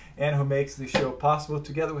show and who makes the show possible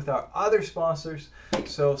together with our other sponsors.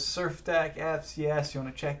 So SurfTech, FCS, you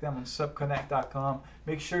want to check them on subconnect.com.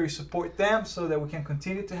 Make sure you support them so that we can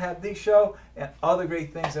continue to have this show and other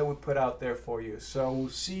great things that we put out there for you. So we'll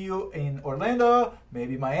see you in Orlando,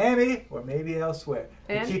 maybe Miami, or maybe elsewhere.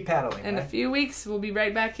 And keep paddling. In right? a few weeks, we'll be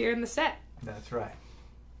right back here in the set. That's right.